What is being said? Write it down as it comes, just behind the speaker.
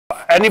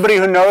Anybody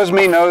who knows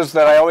me knows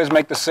that I always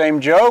make the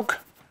same joke,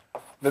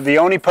 that the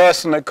only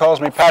person that calls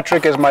me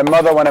Patrick is my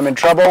mother when I'm in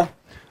trouble.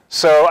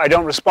 So I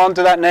don't respond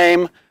to that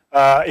name.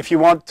 If you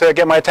want to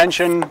get my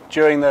attention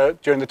during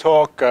the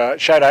talk,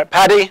 shout out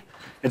Paddy.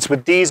 It's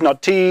with D's,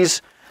 not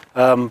T's,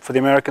 for the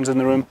Americans in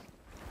the room.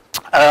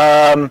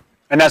 And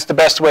that's the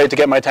best way to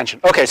get my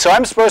attention. Okay, so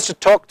I'm supposed to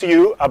talk to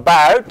you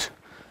about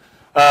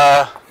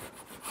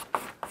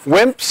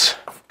WIMPS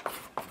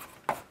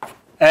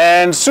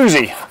and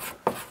SUSY.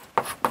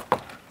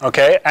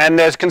 Okay, and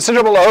there's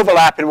considerable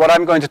overlap in what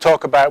I'm going to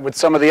talk about with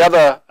some of the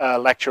other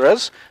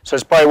lecturers. So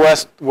it's probably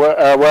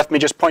worth me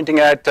just pointing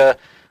out there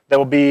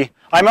will be,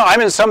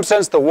 I'm in some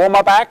sense the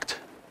warm-up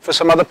act for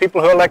some other people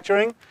who are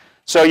lecturing.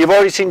 So you've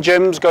already seen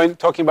Jim's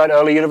talking about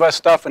early universe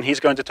stuff, and he's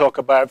going to talk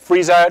about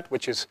freeze-out,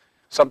 which is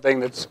something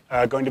that's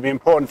going to be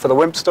important for the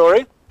WIMP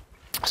story.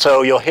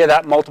 So you'll hear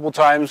that multiple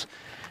times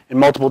in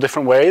multiple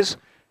different ways.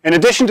 In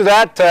addition to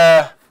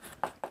that,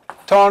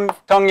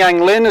 Tong-Yang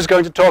Lin is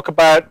going to talk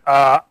about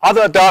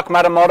other dark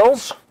matter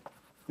models,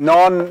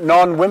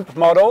 non-WIMP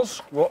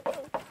models.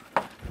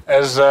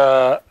 As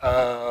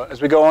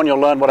we go on, you'll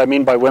learn what I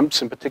mean by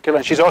WIMPs in particular.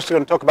 And she's also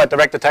going to talk about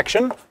direct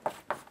detection.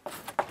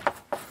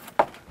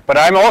 But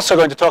I'm also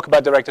going to talk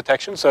about direct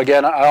detection. So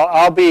again,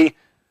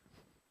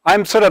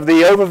 I'm sort of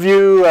the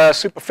overview,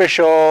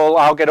 superficial.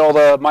 I'll get all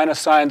the minus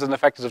signs and the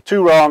factors of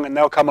 2 wrong, and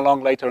they'll come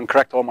along later and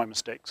correct all my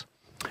mistakes.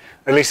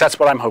 At least that's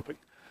what I'm hoping.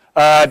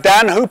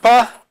 Dan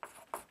Hooper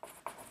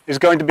is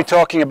going to be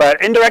talking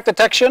about indirect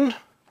detection.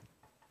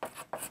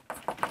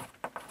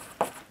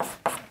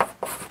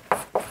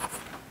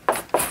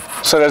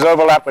 So there's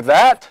overlap with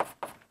that.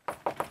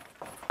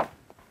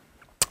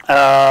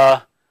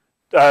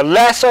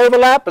 Less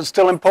overlap, but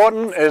still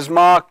important, is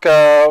Mark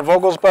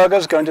Vogelsberger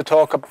is going to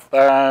talk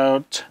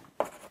about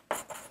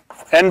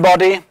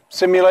n-body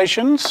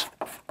simulations.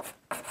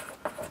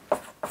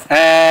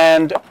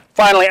 And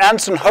finally,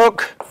 Anson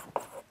Hook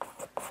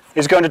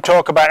is going to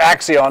talk about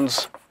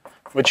axions,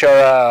 which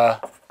are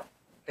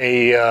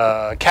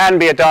can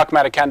be a dark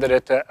matter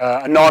candidate,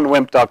 a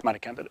non-WIMP dark matter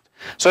candidate.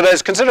 So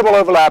there's considerable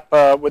overlap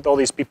with all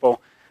these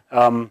people.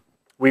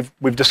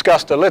 We've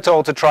discussed a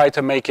little to try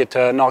to make it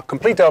not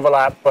complete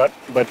overlap, but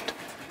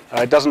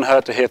it doesn't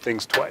hurt to hear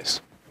things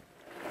twice.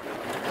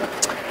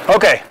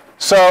 Okay,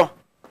 so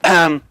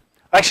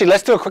actually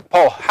let's do a quick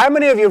poll. How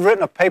many of you have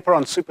written a paper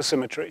on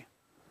supersymmetry?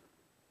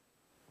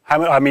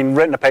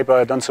 Written a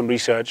paper, done some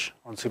research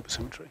on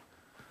supersymmetry.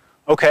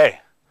 Okay,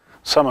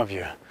 some of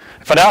you.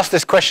 If I'd asked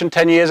this question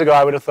 10 years ago,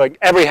 I would have thought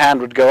every hand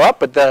would go up,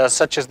 but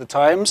such is the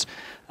times.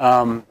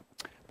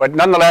 But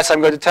nonetheless,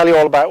 I'm going to tell you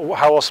all about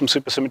how awesome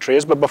supersymmetry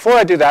is. But before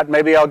I do that,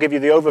 maybe I'll give you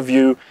the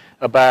overview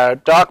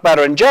about dark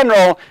matter in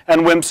general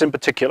and WIMPs in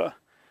particular.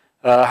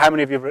 How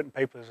many of you have written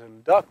papers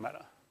in dark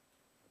matter?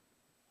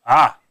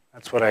 Ah,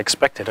 that's what I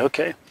expected.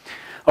 OK.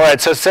 All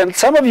right, so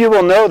some of you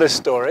will know this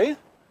story,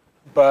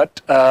 but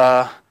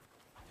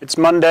it's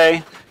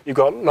Monday. You've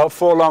got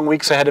 4 long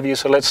weeks ahead of you,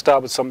 so let's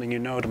start with something you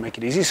know to make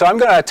it easy. So I'm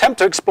going to attempt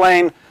to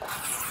explain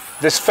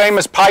this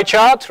famous pie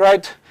chart,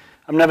 right?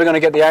 I'm never going to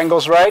get the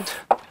angles right.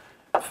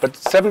 But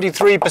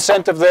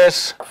 73% of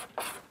this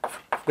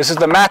is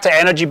the matter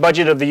energy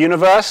budget of the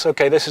universe.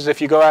 Okay, this is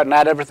if you go out and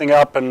add everything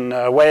up and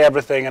weigh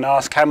everything and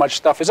ask how much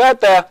stuff is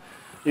out there,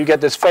 you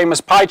get this famous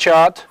pie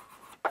chart.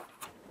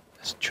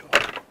 This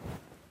chart.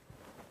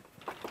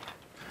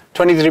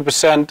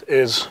 23%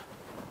 is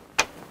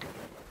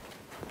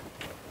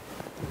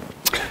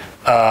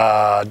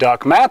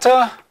dark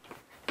matter.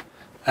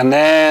 And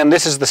then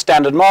this is the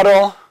standard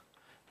model,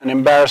 an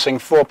embarrassing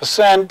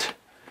 4%.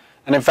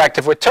 And in fact,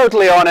 if we're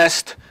totally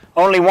honest,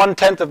 only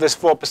 1/10 of this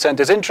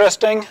 4% is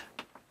interesting.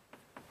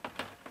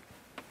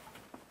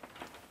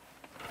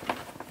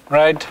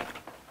 Right?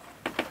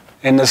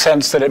 In the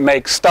sense that it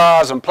makes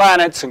stars and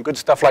planets and good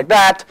stuff like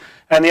that.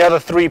 And the other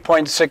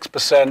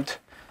 3.6%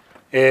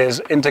 is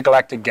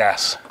intergalactic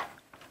gas,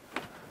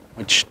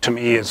 which to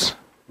me is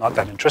not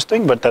that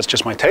interesting, but that's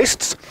just my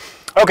tastes.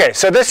 OK,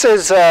 so this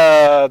is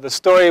the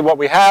story, what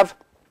we have.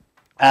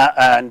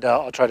 And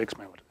I'll try to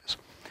explain what it is.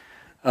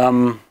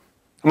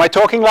 Am I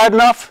talking loud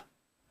enough?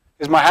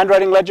 Is my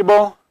handwriting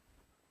legible?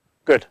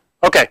 Good.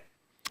 OK.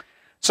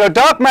 So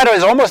dark matter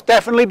is almost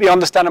definitely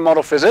beyond the standard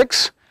model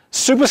physics.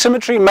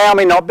 Supersymmetry may or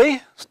may not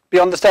be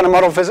beyond the standard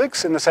model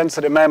physics in the sense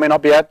that it may or may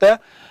not be out there.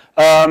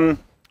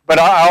 But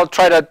I'll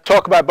try to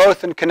talk about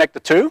both and connect the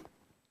two.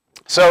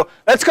 So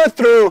let's go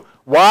through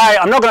why.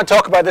 I'm not going to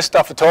talk about this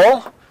stuff at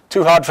all.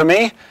 Too hard for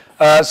me.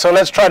 So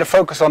let's try to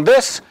focus on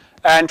this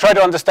and try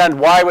to understand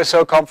why we're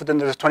so confident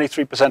there's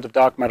 23% of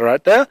dark matter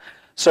out there.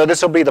 So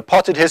this will be the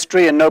potted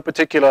history in no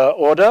particular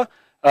order.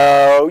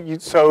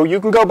 So you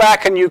can go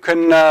back and you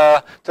can,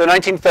 to the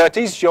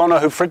 1930s, you all know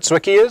who Fritz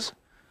Zwicky is?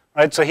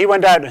 Right? So he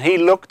went out and he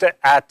looked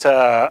at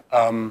the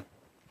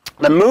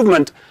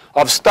movement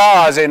of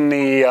stars in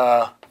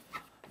the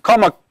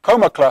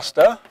Coma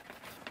cluster,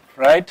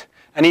 right?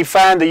 And he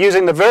found that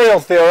using the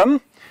virial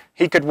theorem,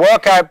 he could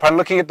work out by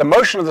looking at the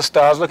motion of the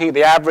stars, looking at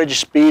the average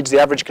speeds, the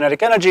average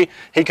kinetic energy.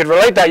 He could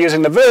relate that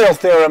using the virial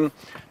theorem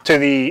to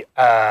the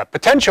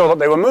potential that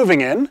they were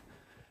moving in,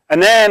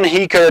 and then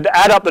he could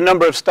add up the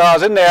number of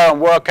stars in there and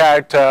work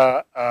out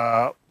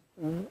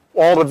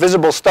all the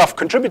visible stuff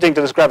contributing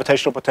to this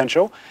gravitational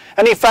potential.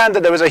 And he found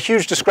that there was a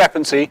huge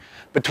discrepancy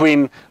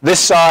between this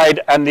side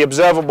and the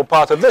observable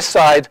part of this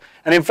side.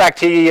 And in fact,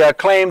 he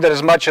claimed that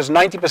as much as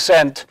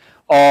 90%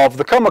 of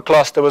the coma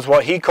cluster was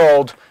what he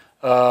called,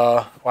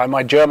 why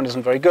my German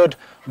isn't very good,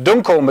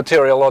 dunkel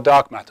material or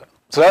dark matter.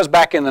 So that was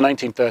back in the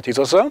 1930s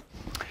or so.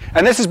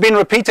 And this has been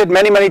repeated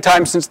many, many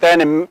times since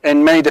then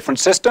in many different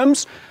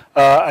systems.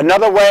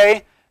 Another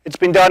way it's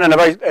been done in a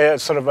very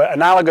sort of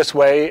analogous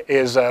way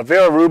is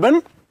Vera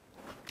Rubin.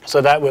 So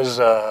that was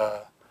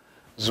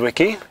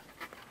Zwicky.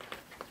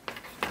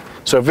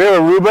 So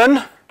Vera Rubin,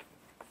 am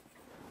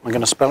I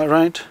going to spell it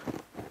right?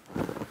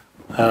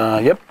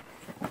 Yep.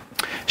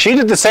 She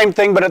did the same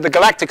thing, but at the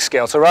galactic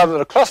scale. So rather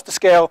than a cluster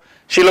scale,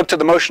 she looked at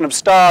the motion of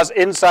stars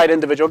inside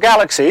individual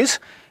galaxies,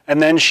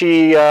 and then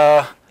she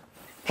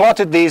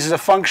plotted these as a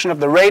function of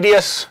the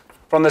radius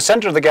from the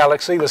center of the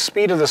galaxy, the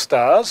speed of the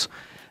stars,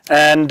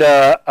 and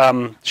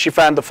she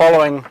found the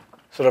following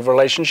sort of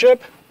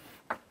relationship,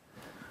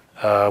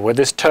 where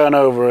this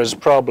turnover is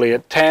probably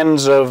at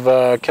tens of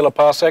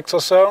kiloparsecs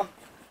or so,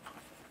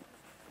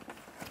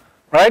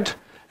 right?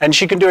 And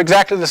she can do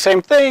exactly the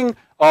same thing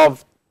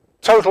of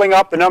totaling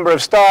up the number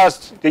of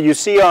stars that you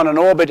see on an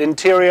orbit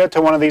interior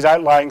to one of these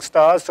outlying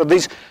stars. So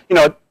these, you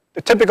know,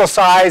 the typical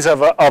size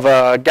of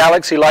a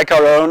galaxy like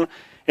our own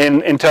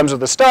in terms of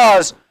the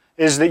stars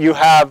is that you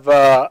have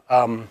a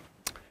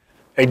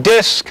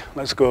disk.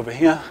 Let's go over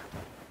here.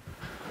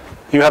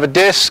 You have a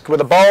disk with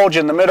a bulge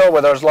in the middle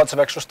where there's lots of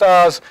extra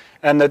stars,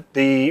 and that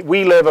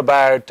we live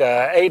about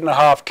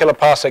 8.5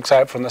 kiloparsecs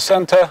out from the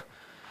center,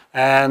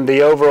 and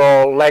the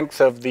overall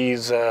length of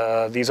these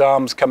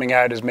arms coming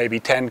out is maybe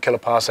 10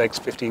 kiloparsecs,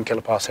 15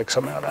 kiloparsecs,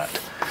 something like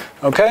that.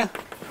 Okay?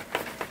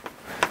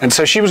 And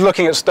so she was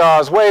looking at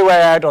stars way,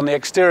 way out on the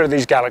exterior of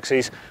these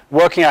galaxies,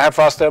 working out how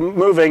fast they're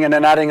moving, and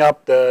then adding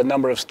up the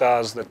number of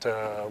stars that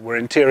were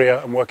interior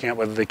and working out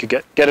whether they could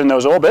get in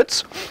those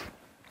orbits.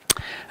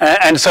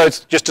 And so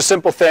it's just a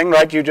simple thing,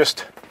 right? You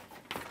just,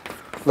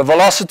 the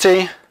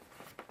velocity,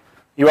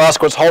 you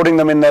ask what's holding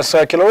them in their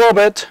circular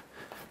orbit,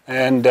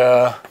 and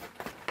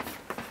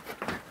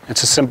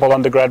it's a simple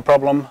undergrad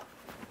problem.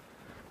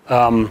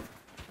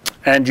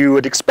 And you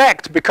would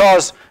expect,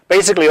 because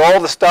basically all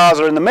the stars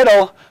are in the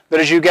middle, that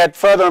as you get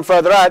further and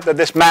further out, that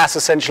this mass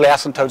essentially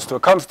asymptotes to a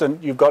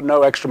constant. You've got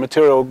no extra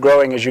material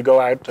growing as you go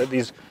out at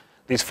these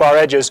far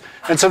edges.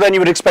 And so then you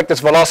would expect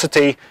this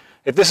velocity,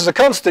 if this is a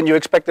constant, you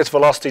expect this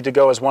velocity to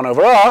go as 1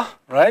 over r,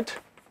 right?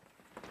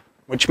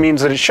 Which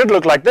means that it should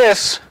look like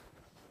this,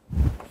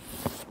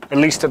 at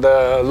least to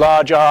the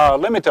large r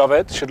limit of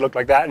it, should look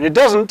like that, and it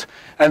doesn't.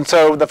 And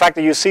so the fact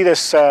that you see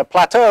this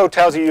plateau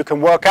tells you can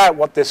work out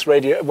what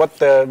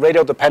the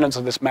radial dependence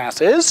of this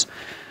mass is.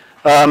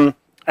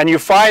 And you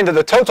find that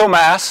the total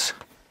mass,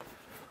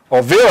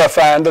 or Vera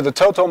found that the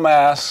total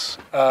mass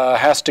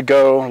has to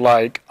go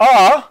like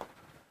r,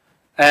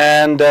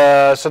 and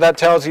so that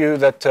tells you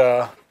that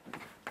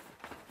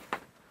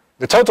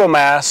the total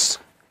mass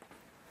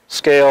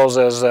scales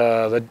as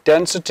the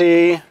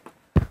density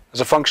as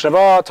a function of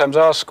r times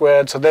r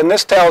squared. So then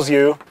this tells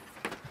you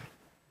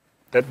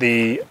that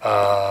the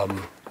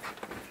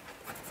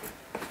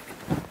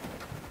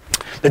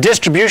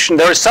distribution,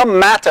 there is some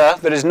matter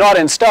that is not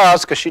in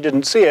stars, because she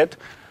didn't see it,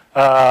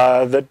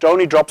 that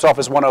only drops off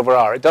as 1 over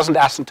r. It doesn't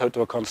asymptote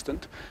to a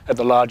constant at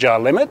the large r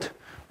limit,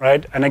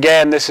 right? And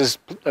again, this is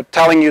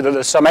telling you that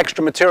there's some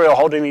extra material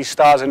holding these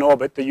stars in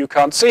orbit that you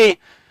can't see,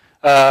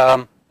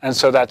 and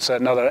so that's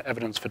another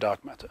evidence for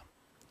dark matter.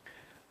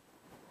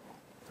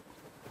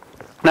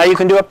 Now you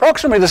can do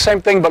approximately the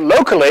same thing, but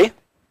locally,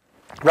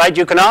 right?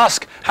 You can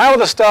ask, how are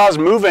the stars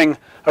moving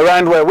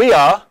around where we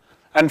are?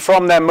 And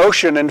from their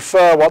motion,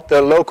 infer what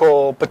the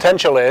local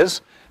potential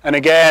is. And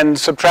again,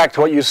 subtract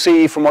what you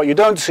see from what you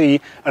don't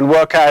see, and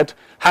work out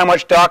how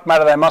much dark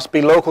matter there must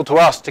be local to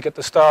us to get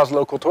the stars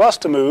local to us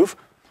to move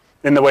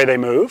in the way they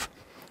move.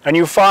 And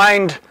you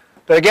find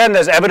that, again,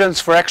 there's evidence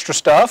for extra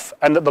stuff,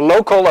 and that the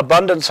local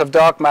abundance of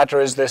dark matter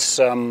is this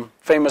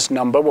famous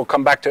number. We'll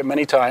come back to it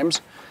many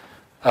times.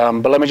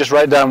 But let me just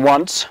write it down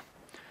once.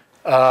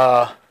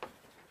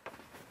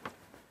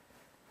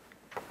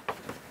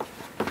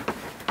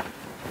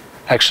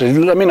 Actually,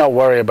 let me not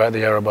worry about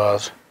the error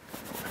bars,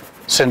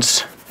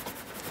 since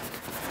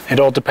it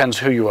all depends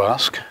who you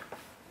ask.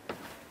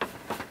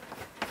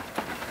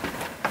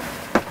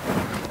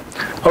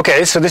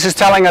 Okay, so this is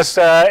telling us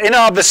in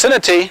our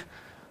vicinity,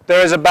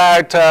 there is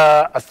about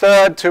a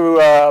third to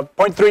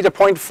 0.3 to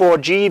 0.4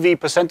 GeV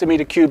per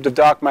centimeter cubed of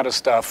dark matter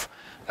stuff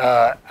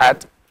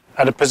at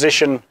a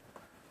position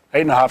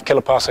 8.5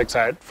 kiloparsecs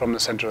out from the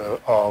center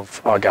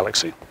of our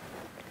galaxy.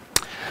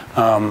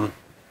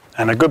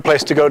 And a good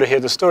place to go to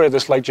hear the story of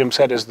this, like Jim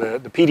said, is the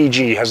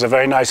PDG has a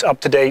very nice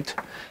up-to-date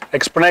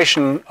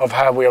explanation of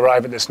how we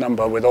arrive at this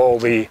number with all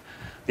the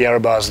error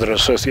bars that are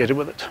associated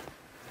with it.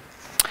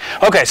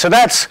 Okay, so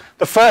that's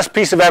the first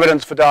piece of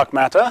evidence for dark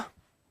matter.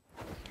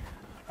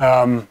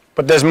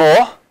 But there's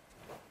more.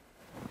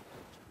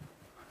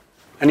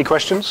 Any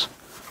questions?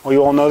 Or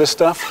you all know this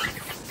stuff?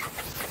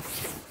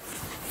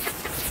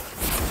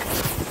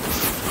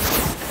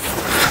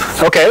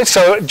 Okay,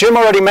 so Jim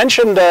already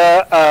mentioned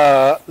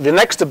the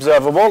next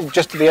observable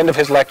just at the end of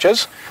his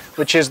lectures,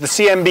 which is the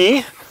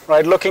CMB,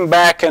 right? Looking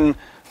back and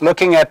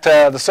looking at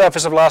the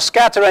surface of last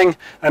scattering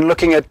and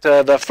looking at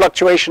the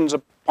fluctuations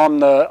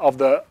upon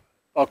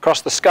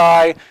across the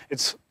sky.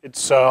 It's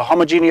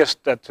homogeneous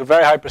to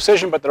very high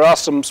precision, but there are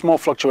some small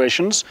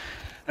fluctuations.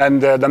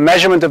 And the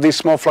measurement of these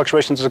small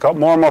fluctuations has got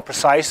more and more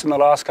precise in the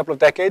last couple of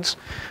decades,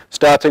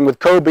 starting with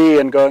Kobe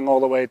and going all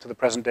the way to the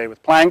present day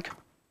with Planck.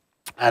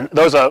 And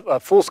those are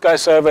full sky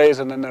surveys,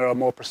 and then there are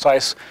more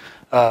precise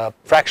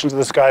fractions of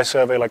the sky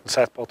survey, like the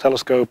South Pole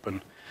Telescope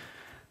and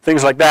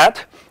things like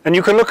that. And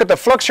you can look at the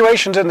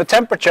fluctuations in the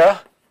temperature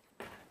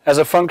as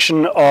a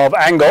function of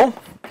angle,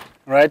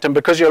 right? And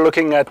because you're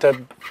looking at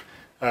the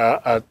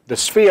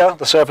sphere,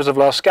 the surface of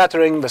last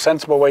scattering, the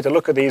sensible way to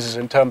look at these is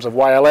in terms of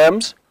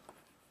YLMs.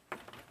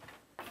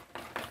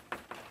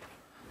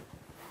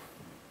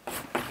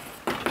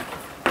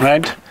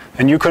 Right?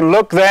 And you can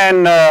look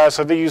then,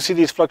 so that you see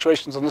these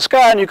fluctuations on the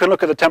sky, and you can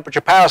look at the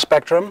temperature power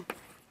spectrum.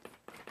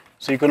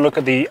 So you can look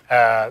at the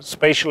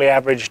spatially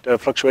averaged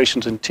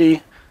fluctuations in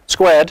T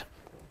squared,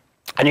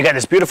 and you get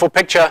this beautiful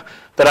picture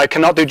that I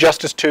cannot do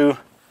justice to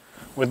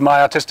with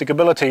my artistic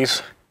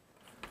abilities.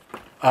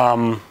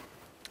 So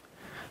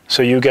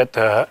you get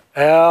the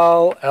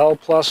L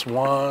plus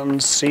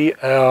 1,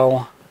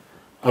 CL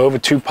over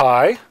 2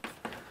 pi.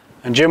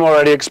 And Jim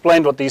already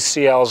explained what these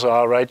CLs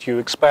are, right? You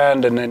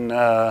expand, and then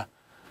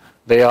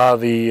they are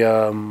the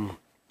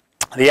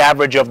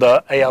average of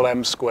the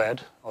ALM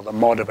squared, or the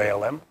mod of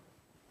ALM.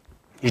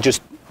 You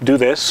just do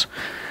this,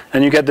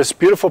 and you get this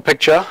beautiful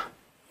picture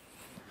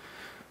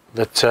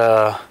that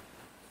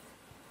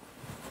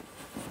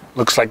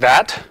looks like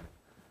that,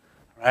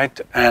 right?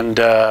 And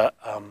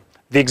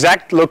the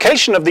exact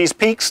location of these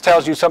peaks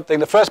tells you something.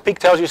 The first peak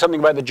tells you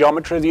something about the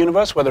geometry of the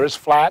universe, whether it's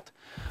flat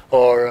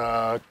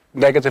or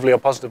negatively or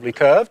positively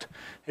curved.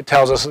 It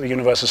tells us that the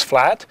universe is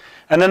flat.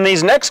 And then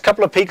these next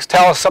couple of peaks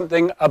tell us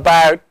something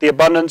about the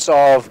abundance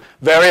of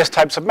various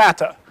types of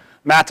matter.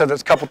 Matter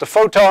that's coupled to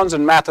photons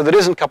and matter that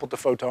isn't coupled to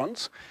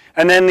photons.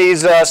 And then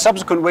these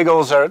subsequent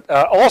wiggles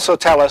also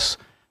tell us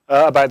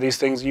about these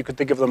things. You could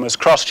think of them as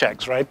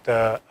cross-checks,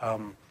 right?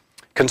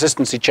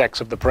 Consistency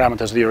checks of the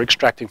parameters that you're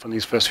extracting from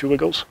these first few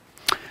wiggles.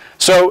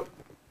 So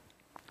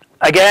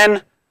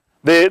again,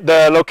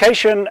 the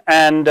location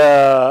and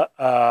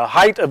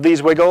height of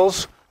these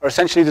wiggles are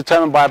essentially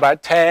determined by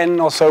about 10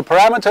 or so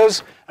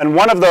parameters, and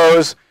one of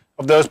those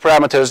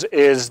parameters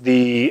is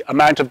the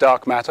amount of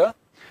dark matter,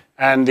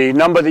 and the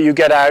number that you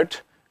get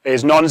out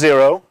is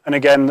non-zero. And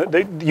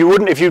again, you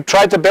wouldn't, if you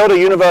tried to build a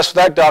universe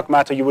without dark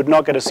matter, you would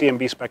not get a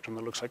CMB spectrum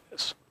that looks like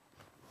this.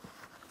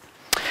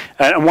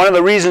 And one of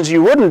the reasons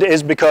you wouldn't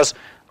is because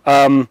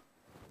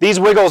these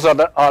wiggles are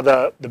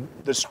the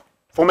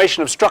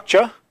formation of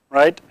structure,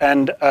 right?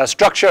 And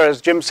structure,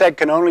 as Jim said,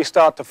 can only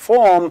start to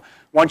form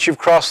once you've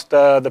crossed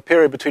the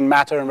period between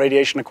matter and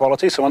radiation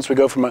equality. So once we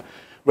go from a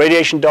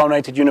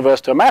radiation-dominated universe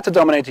to a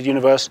matter-dominated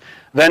universe,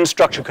 then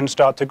structure can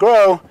start to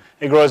grow.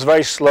 It grows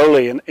very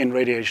slowly in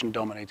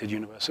radiation-dominated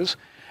universes.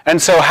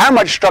 And so how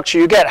much structure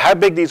you get, how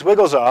big these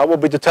wiggles are, will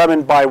be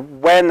determined by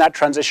when that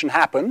transition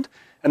happened.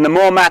 And the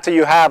more matter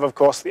you have, of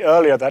course, the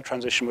earlier that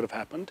transition would have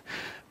happened.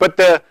 But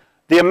the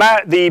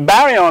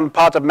baryon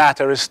part of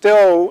matter is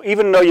still,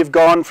 even though you've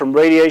gone from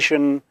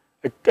radiation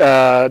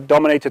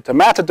dominated to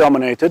matter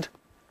dominated,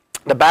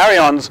 the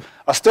baryons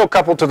are still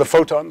coupled to the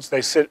photons.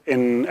 They sit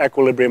in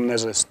equilibrium.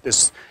 There's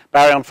this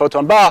baryon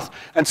photon bath.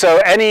 And so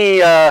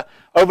any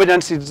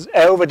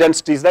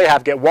overdensities they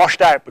have get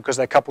washed out because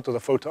they're coupled to the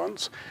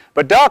photons.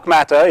 But dark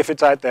matter, if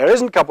it's out there,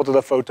 isn't coupled to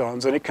the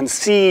photons, and it can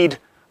seed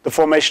the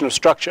formation of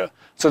structure.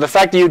 So the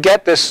fact that you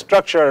get this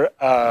structure,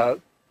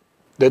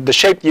 the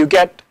shape you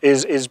get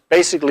is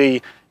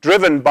basically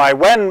driven by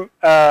when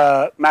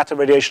matter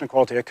radiation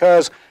equality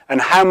occurs and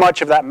how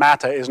much of that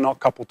matter is not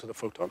coupled to the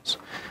photons.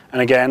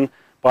 And again,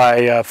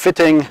 by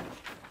fitting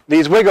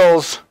these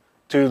wiggles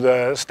to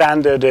the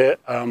standard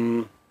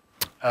lambda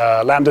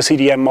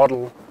CDM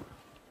model,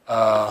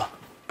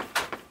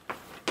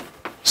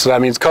 so that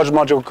means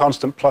cosmological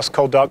constant plus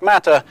cold dark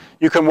matter,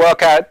 you can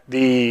work out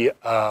the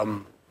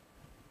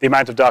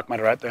amount of dark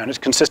matter out there, and it's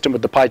consistent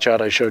with the pie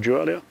chart I showed you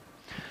earlier.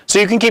 So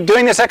you can keep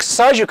doing this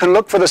exercise. You can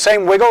look for the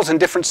same wiggles in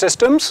different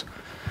systems,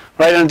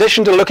 right? In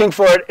addition to looking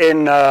for it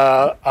in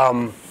the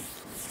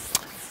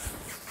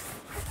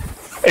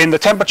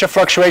temperature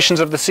fluctuations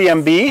of the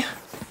CMB,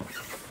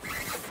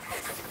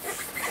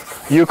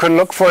 you can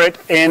look for it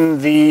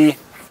in the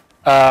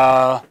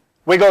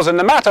wiggles in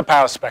the matter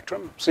power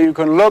spectrum. So you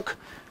can look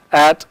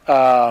at,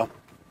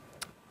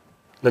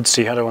 let's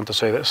see, how do I want to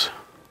say this?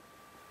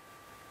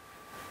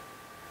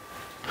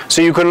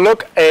 So you can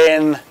look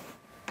in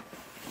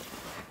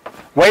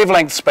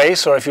wavelength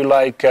space, or if you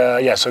like,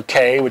 so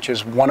K, which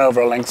is 1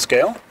 over a length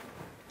scale.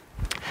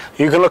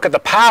 You can look at the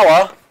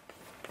power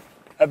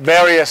at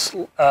various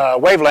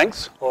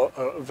wavelengths, or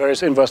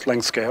various inverse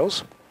length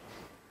scales.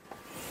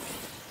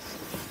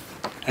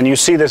 And you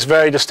see this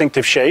very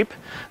distinctive shape.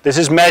 This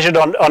is measured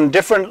on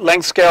different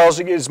length scales.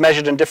 It's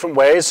measured in different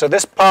ways. So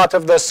this part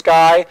of the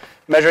sky,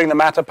 measuring the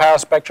matter power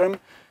spectrum,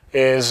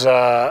 is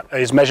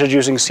measured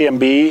using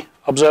CMB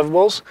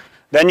observables.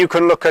 Then you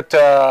can look at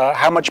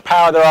how much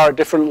power there are at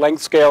different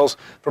length scales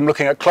from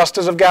looking at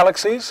clusters of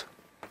galaxies.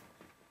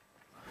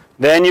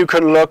 Then you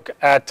can look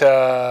at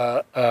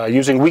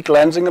using weak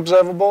lensing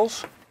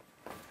observables.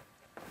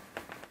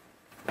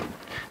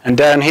 And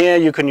down here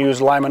you can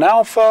use Lyman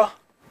alpha.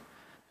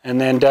 And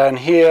then down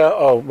here,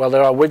 oh, well,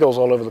 there are wiggles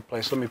all over the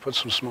place. Let me put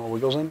some small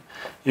wiggles in.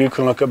 You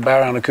can look at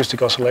baryon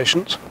acoustic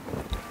oscillations.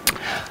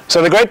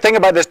 So the great thing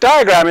about this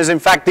diagram is, in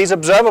fact, these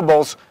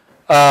observables,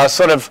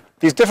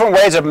 these different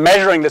ways of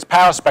measuring this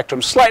power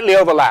spectrum slightly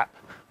overlap.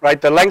 Right,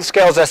 the length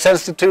scales are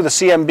sensitive to, the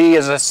CMB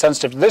is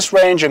sensitive to this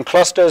range, and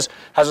clusters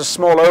has a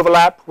small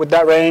overlap with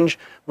that range.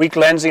 Weak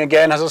lensing,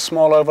 again, has a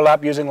small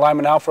overlap. Using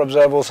Lyman alpha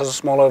observables has a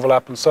small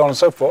overlap, and so on and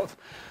so forth.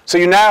 So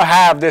you now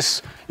have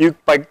this,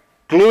 by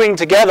gluing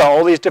together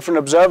all these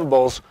different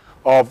observables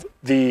of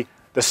the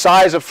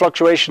size of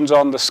fluctuations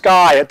on the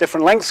sky at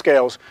different length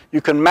scales,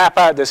 you can map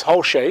out this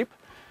whole shape.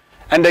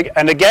 And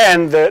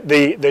again,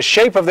 the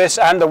shape of this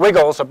and the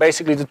wiggles are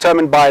basically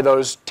determined by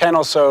those 10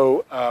 or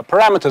so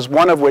parameters,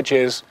 one of which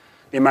is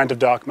the amount of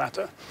dark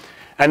matter.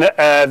 And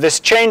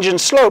this change in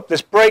slope,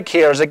 this break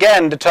here, is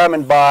again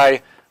determined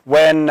by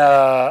when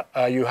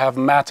you have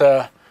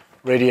matter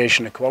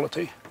radiation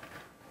equality.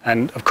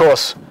 And of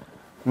course,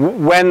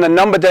 when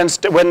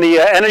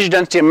the energy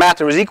density of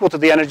matter is equal to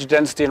the energy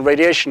density in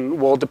radiation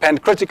will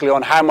depend critically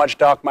on how much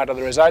dark matter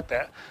there is out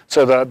there.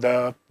 So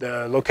the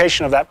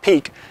location of that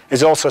peak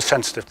is also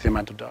sensitive to the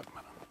amount of dark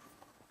matter.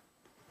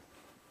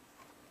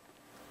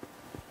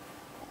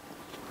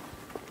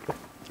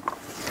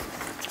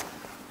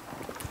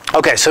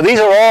 Okay, so these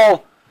are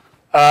all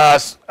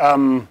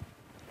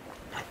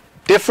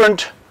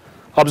different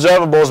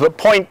observables that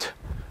point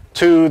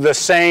to the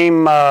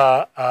same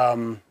they're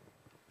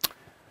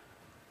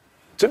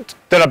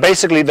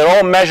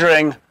all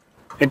measuring,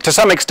 to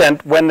some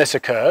extent, when this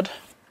occurred.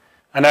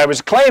 And I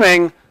was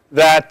claiming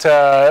that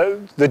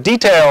the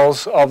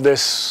details of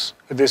this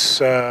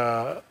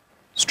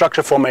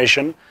structure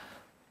formation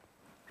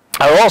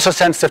are also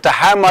sensitive to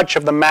how much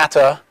of the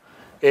matter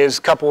is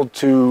coupled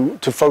to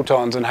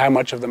photons and how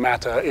much of the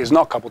matter is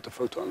not coupled to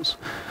photons.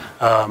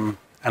 And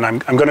I'm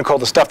going to call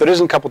the stuff that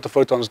isn't coupled to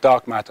photons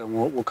dark matter,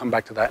 and we'll come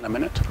back to that in a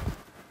minute.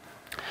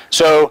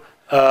 So,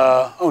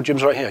 oh,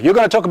 Jim's right here. You're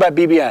going to talk about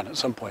BBN at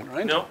some point,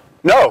 right? No.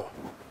 No?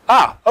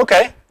 Ah,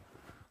 okay.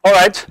 All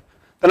right.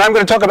 Then I'm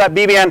going to talk about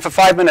BBN for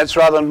 5 minutes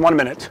rather than 1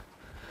 minute.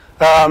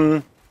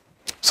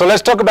 So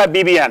let's talk about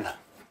BBN.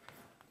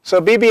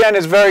 So BBN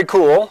is very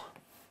cool.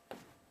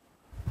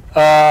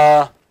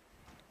 And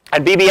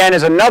BBN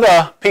is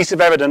another piece of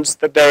evidence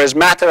that there is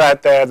matter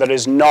out there that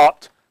is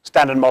not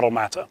standard model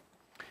matter.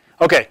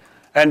 Okay.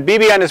 And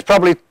BBN is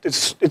probably,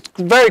 it's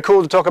very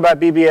cool to talk about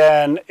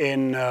BBN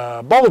in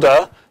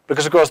Boulder,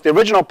 because of course the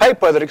original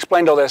paper that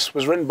explained all this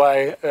was written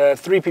by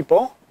 3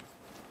 people,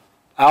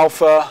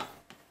 Alpha,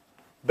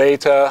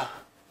 Beta,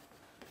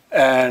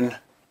 and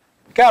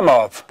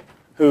Gamov,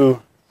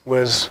 who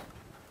was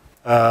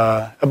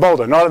a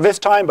Boulder. Not at this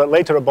time, but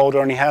later a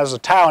Boulder, and he has a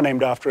tower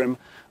named after him,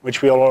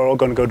 which we are all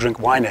going to go drink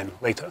wine in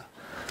later.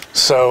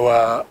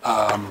 So,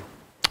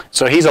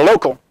 so he's a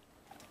local.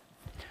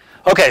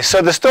 Okay,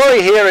 so the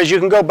story here is you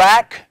can go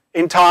back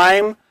in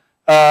time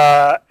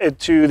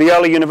to the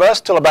early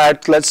universe till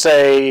about, let's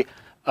say,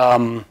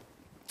 a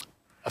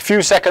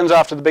few seconds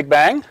after the Big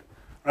Bang,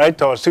 right?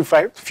 Or a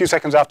few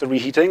seconds after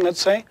reheating, let's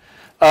say.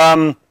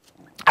 And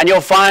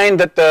you'll find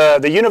that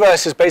the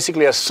universe is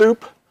basically a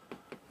soup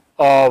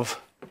of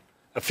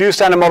a few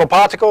standard model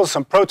particles,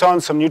 some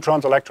protons, some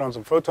neutrons, electrons,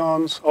 and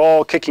photons,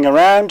 all kicking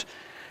around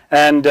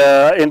and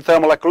in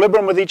thermal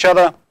equilibrium with each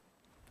other.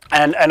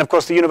 And of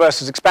course, the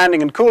universe is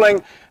expanding and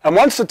cooling. And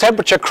once the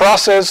temperature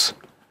crosses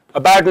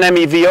about an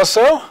MeV or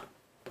so,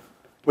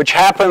 which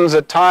happens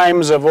at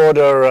times of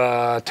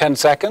order 10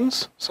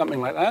 seconds, something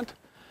like that,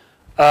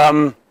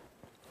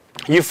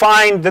 you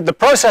find that the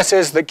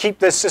processes that keep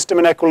this system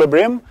in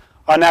equilibrium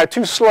are now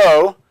too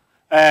slow,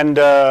 and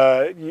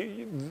the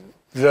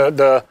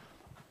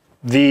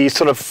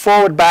sort of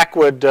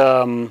forward-backward,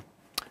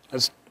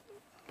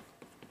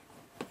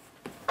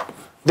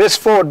 this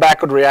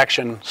forward-backward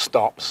reaction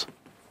stops.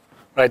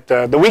 Right,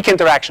 the weak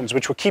interactions,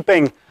 which were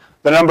keeping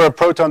the number of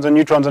protons and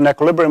neutrons in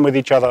equilibrium with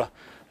each other,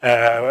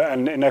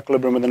 and in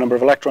equilibrium with the number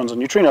of electrons and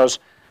neutrinos,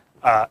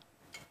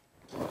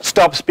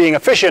 stops being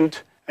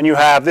efficient, and you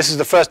have, this is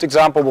the first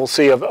example we'll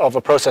see of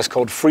a process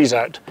called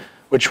freeze-out,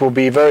 which will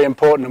be very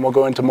important, and we'll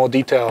go into more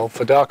detail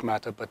for dark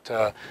matter,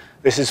 but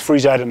this is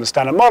freeze-out in the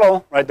standard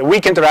model, right? The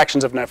weak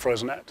interactions have now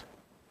frozen out.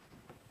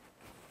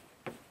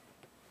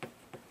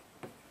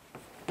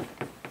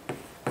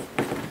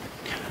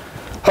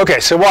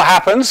 Okay, so what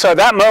happens? So at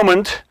that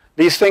moment,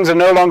 these things are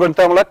no longer in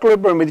thermal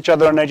equilibrium with each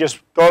other, and they just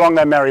go along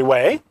their merry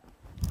way.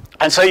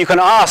 And so you can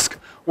ask,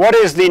 what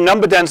is the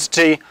number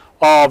density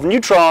of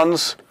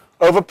neutrons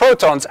over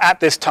protons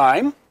at this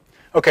time?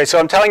 Okay, so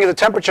I'm telling you the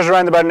temperature's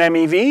around about an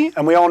MeV,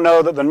 and we all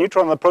know that the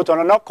neutron and the proton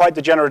are not quite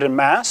degenerate in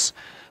mass.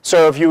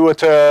 So if you were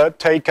to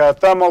take a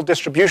thermal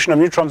distribution of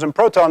neutrons and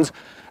protons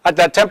at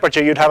that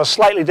temperature, you'd have a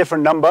slightly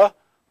different number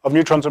of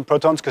neutrons and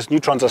protons because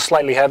neutrons are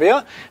slightly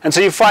heavier. And so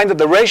you find that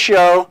the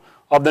ratio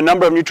of the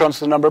number of neutrons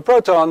to the number of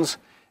protons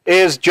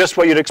is just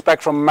what you'd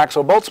expect from a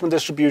Maxwell-Boltzmann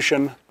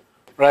distribution,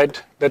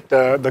 right?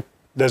 That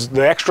there's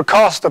the extra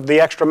cost of the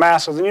extra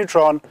mass of the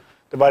neutron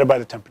divided by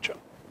the temperature.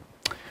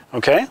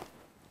 Okay?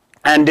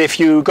 And if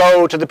you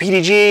go to the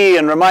PDG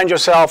and remind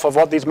yourself of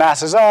what these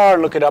masses are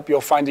and look it up, you'll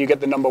find that you get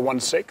the number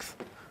 1/6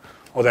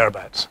 or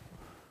thereabouts.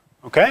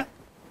 Okay?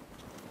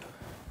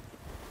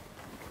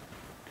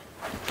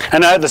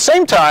 And at the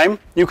same time,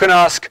 you can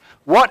ask,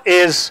 what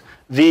is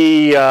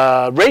the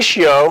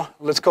ratio,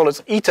 let's call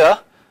it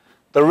eta,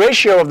 the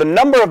ratio of the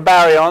number of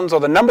baryons or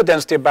the number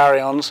density of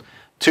baryons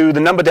to the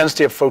number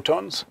density of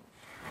photons?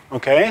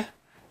 Okay?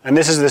 And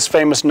this is this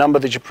famous number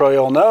that you probably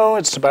all know.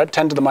 It's about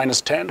 10 to the minus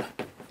 10.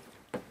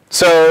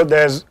 So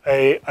there's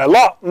a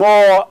lot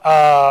more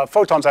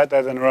photons out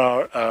there than there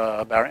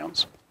are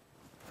baryons.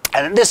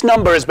 And this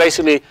number is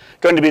basically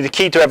going to be the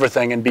key to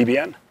everything in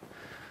BBN.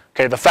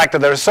 Okay, the fact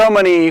that there are so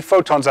many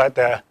photons out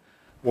there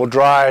will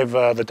drive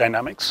the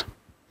dynamics.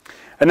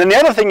 And then the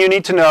other thing you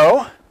need to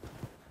know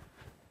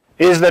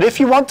is that if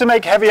you want to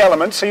make heavy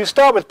elements, so you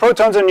start with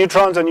protons and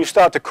neutrons and you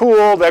start to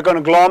cool, they're going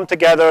to glom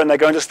together and they're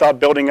going to start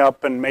building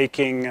up and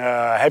making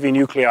heavy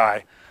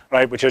nuclei,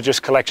 right, which are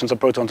just collections of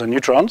protons and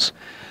neutrons.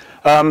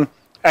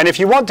 And if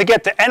you want to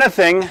get to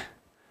anything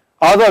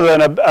other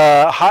than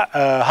a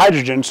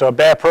hydrogen, so a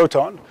bare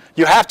proton,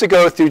 you have to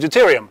go through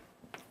deuterium.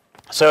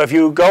 So if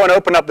you go and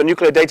open up the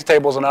nuclear data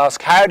tables and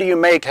ask, how do you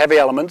make heavy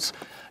elements,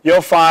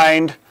 you'll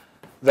find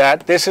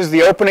that this is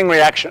the opening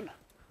reaction.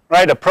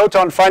 Right? A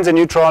proton finds a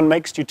neutron,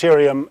 makes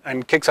deuterium,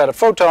 and kicks out a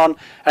photon.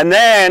 And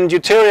then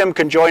deuterium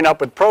can join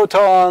up with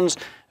protons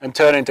and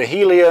turn into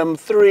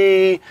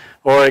helium-3,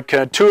 or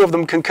two of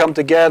them can come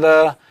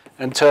together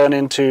and turn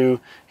into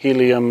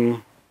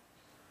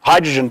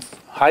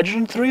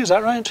hydrogen-3, is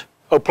that right?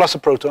 Oh, plus a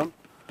proton.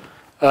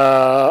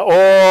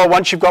 Or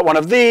once you've got one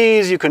of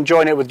these, you can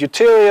join it with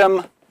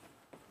deuterium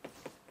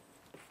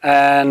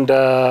and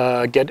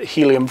get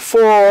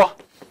helium-4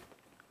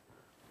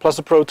 plus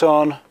a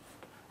proton.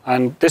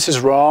 And this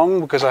is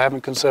wrong because I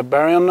haven't conserved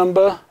baryon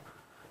number.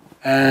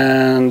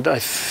 And I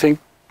think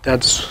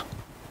that's,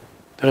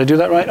 did I do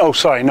that right? Oh,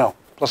 sorry, no,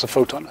 plus a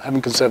photon. I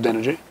haven't conserved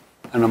energy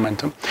and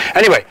momentum.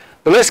 Anyway,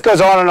 the list goes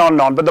on and on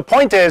and on. But the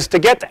point is, to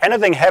get to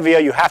anything heavier,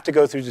 you have to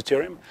go through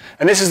deuterium.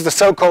 And this is the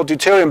so-called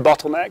deuterium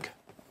bottleneck.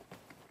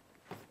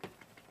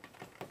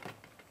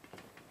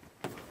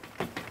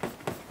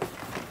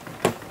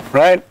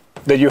 Right?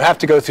 That you have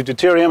to go through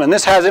deuterium. And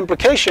this has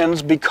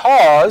implications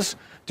because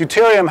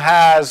deuterium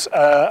has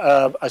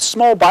an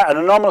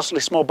enormously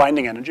small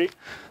binding energy.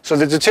 So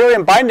the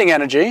deuterium binding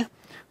energy,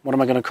 what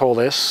am I going to call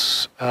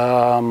this?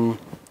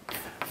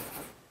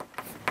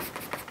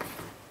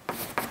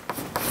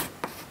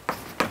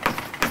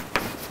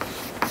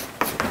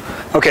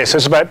 Okay, so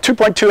it's about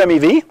 2.2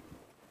 MeV.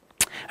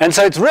 And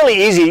so it's really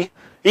easy,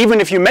 even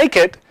if you make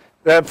it,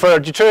 for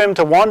deuterium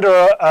to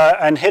wander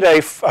and hit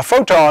a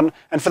photon,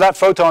 and for that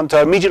photon to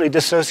immediately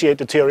dissociate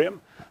deuterium.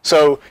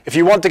 So if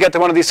you want to get to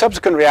one of these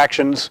subsequent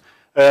reactions,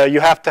 you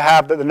have to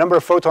have that the number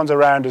of photons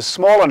around is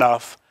small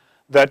enough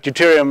that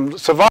deuterium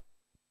survives.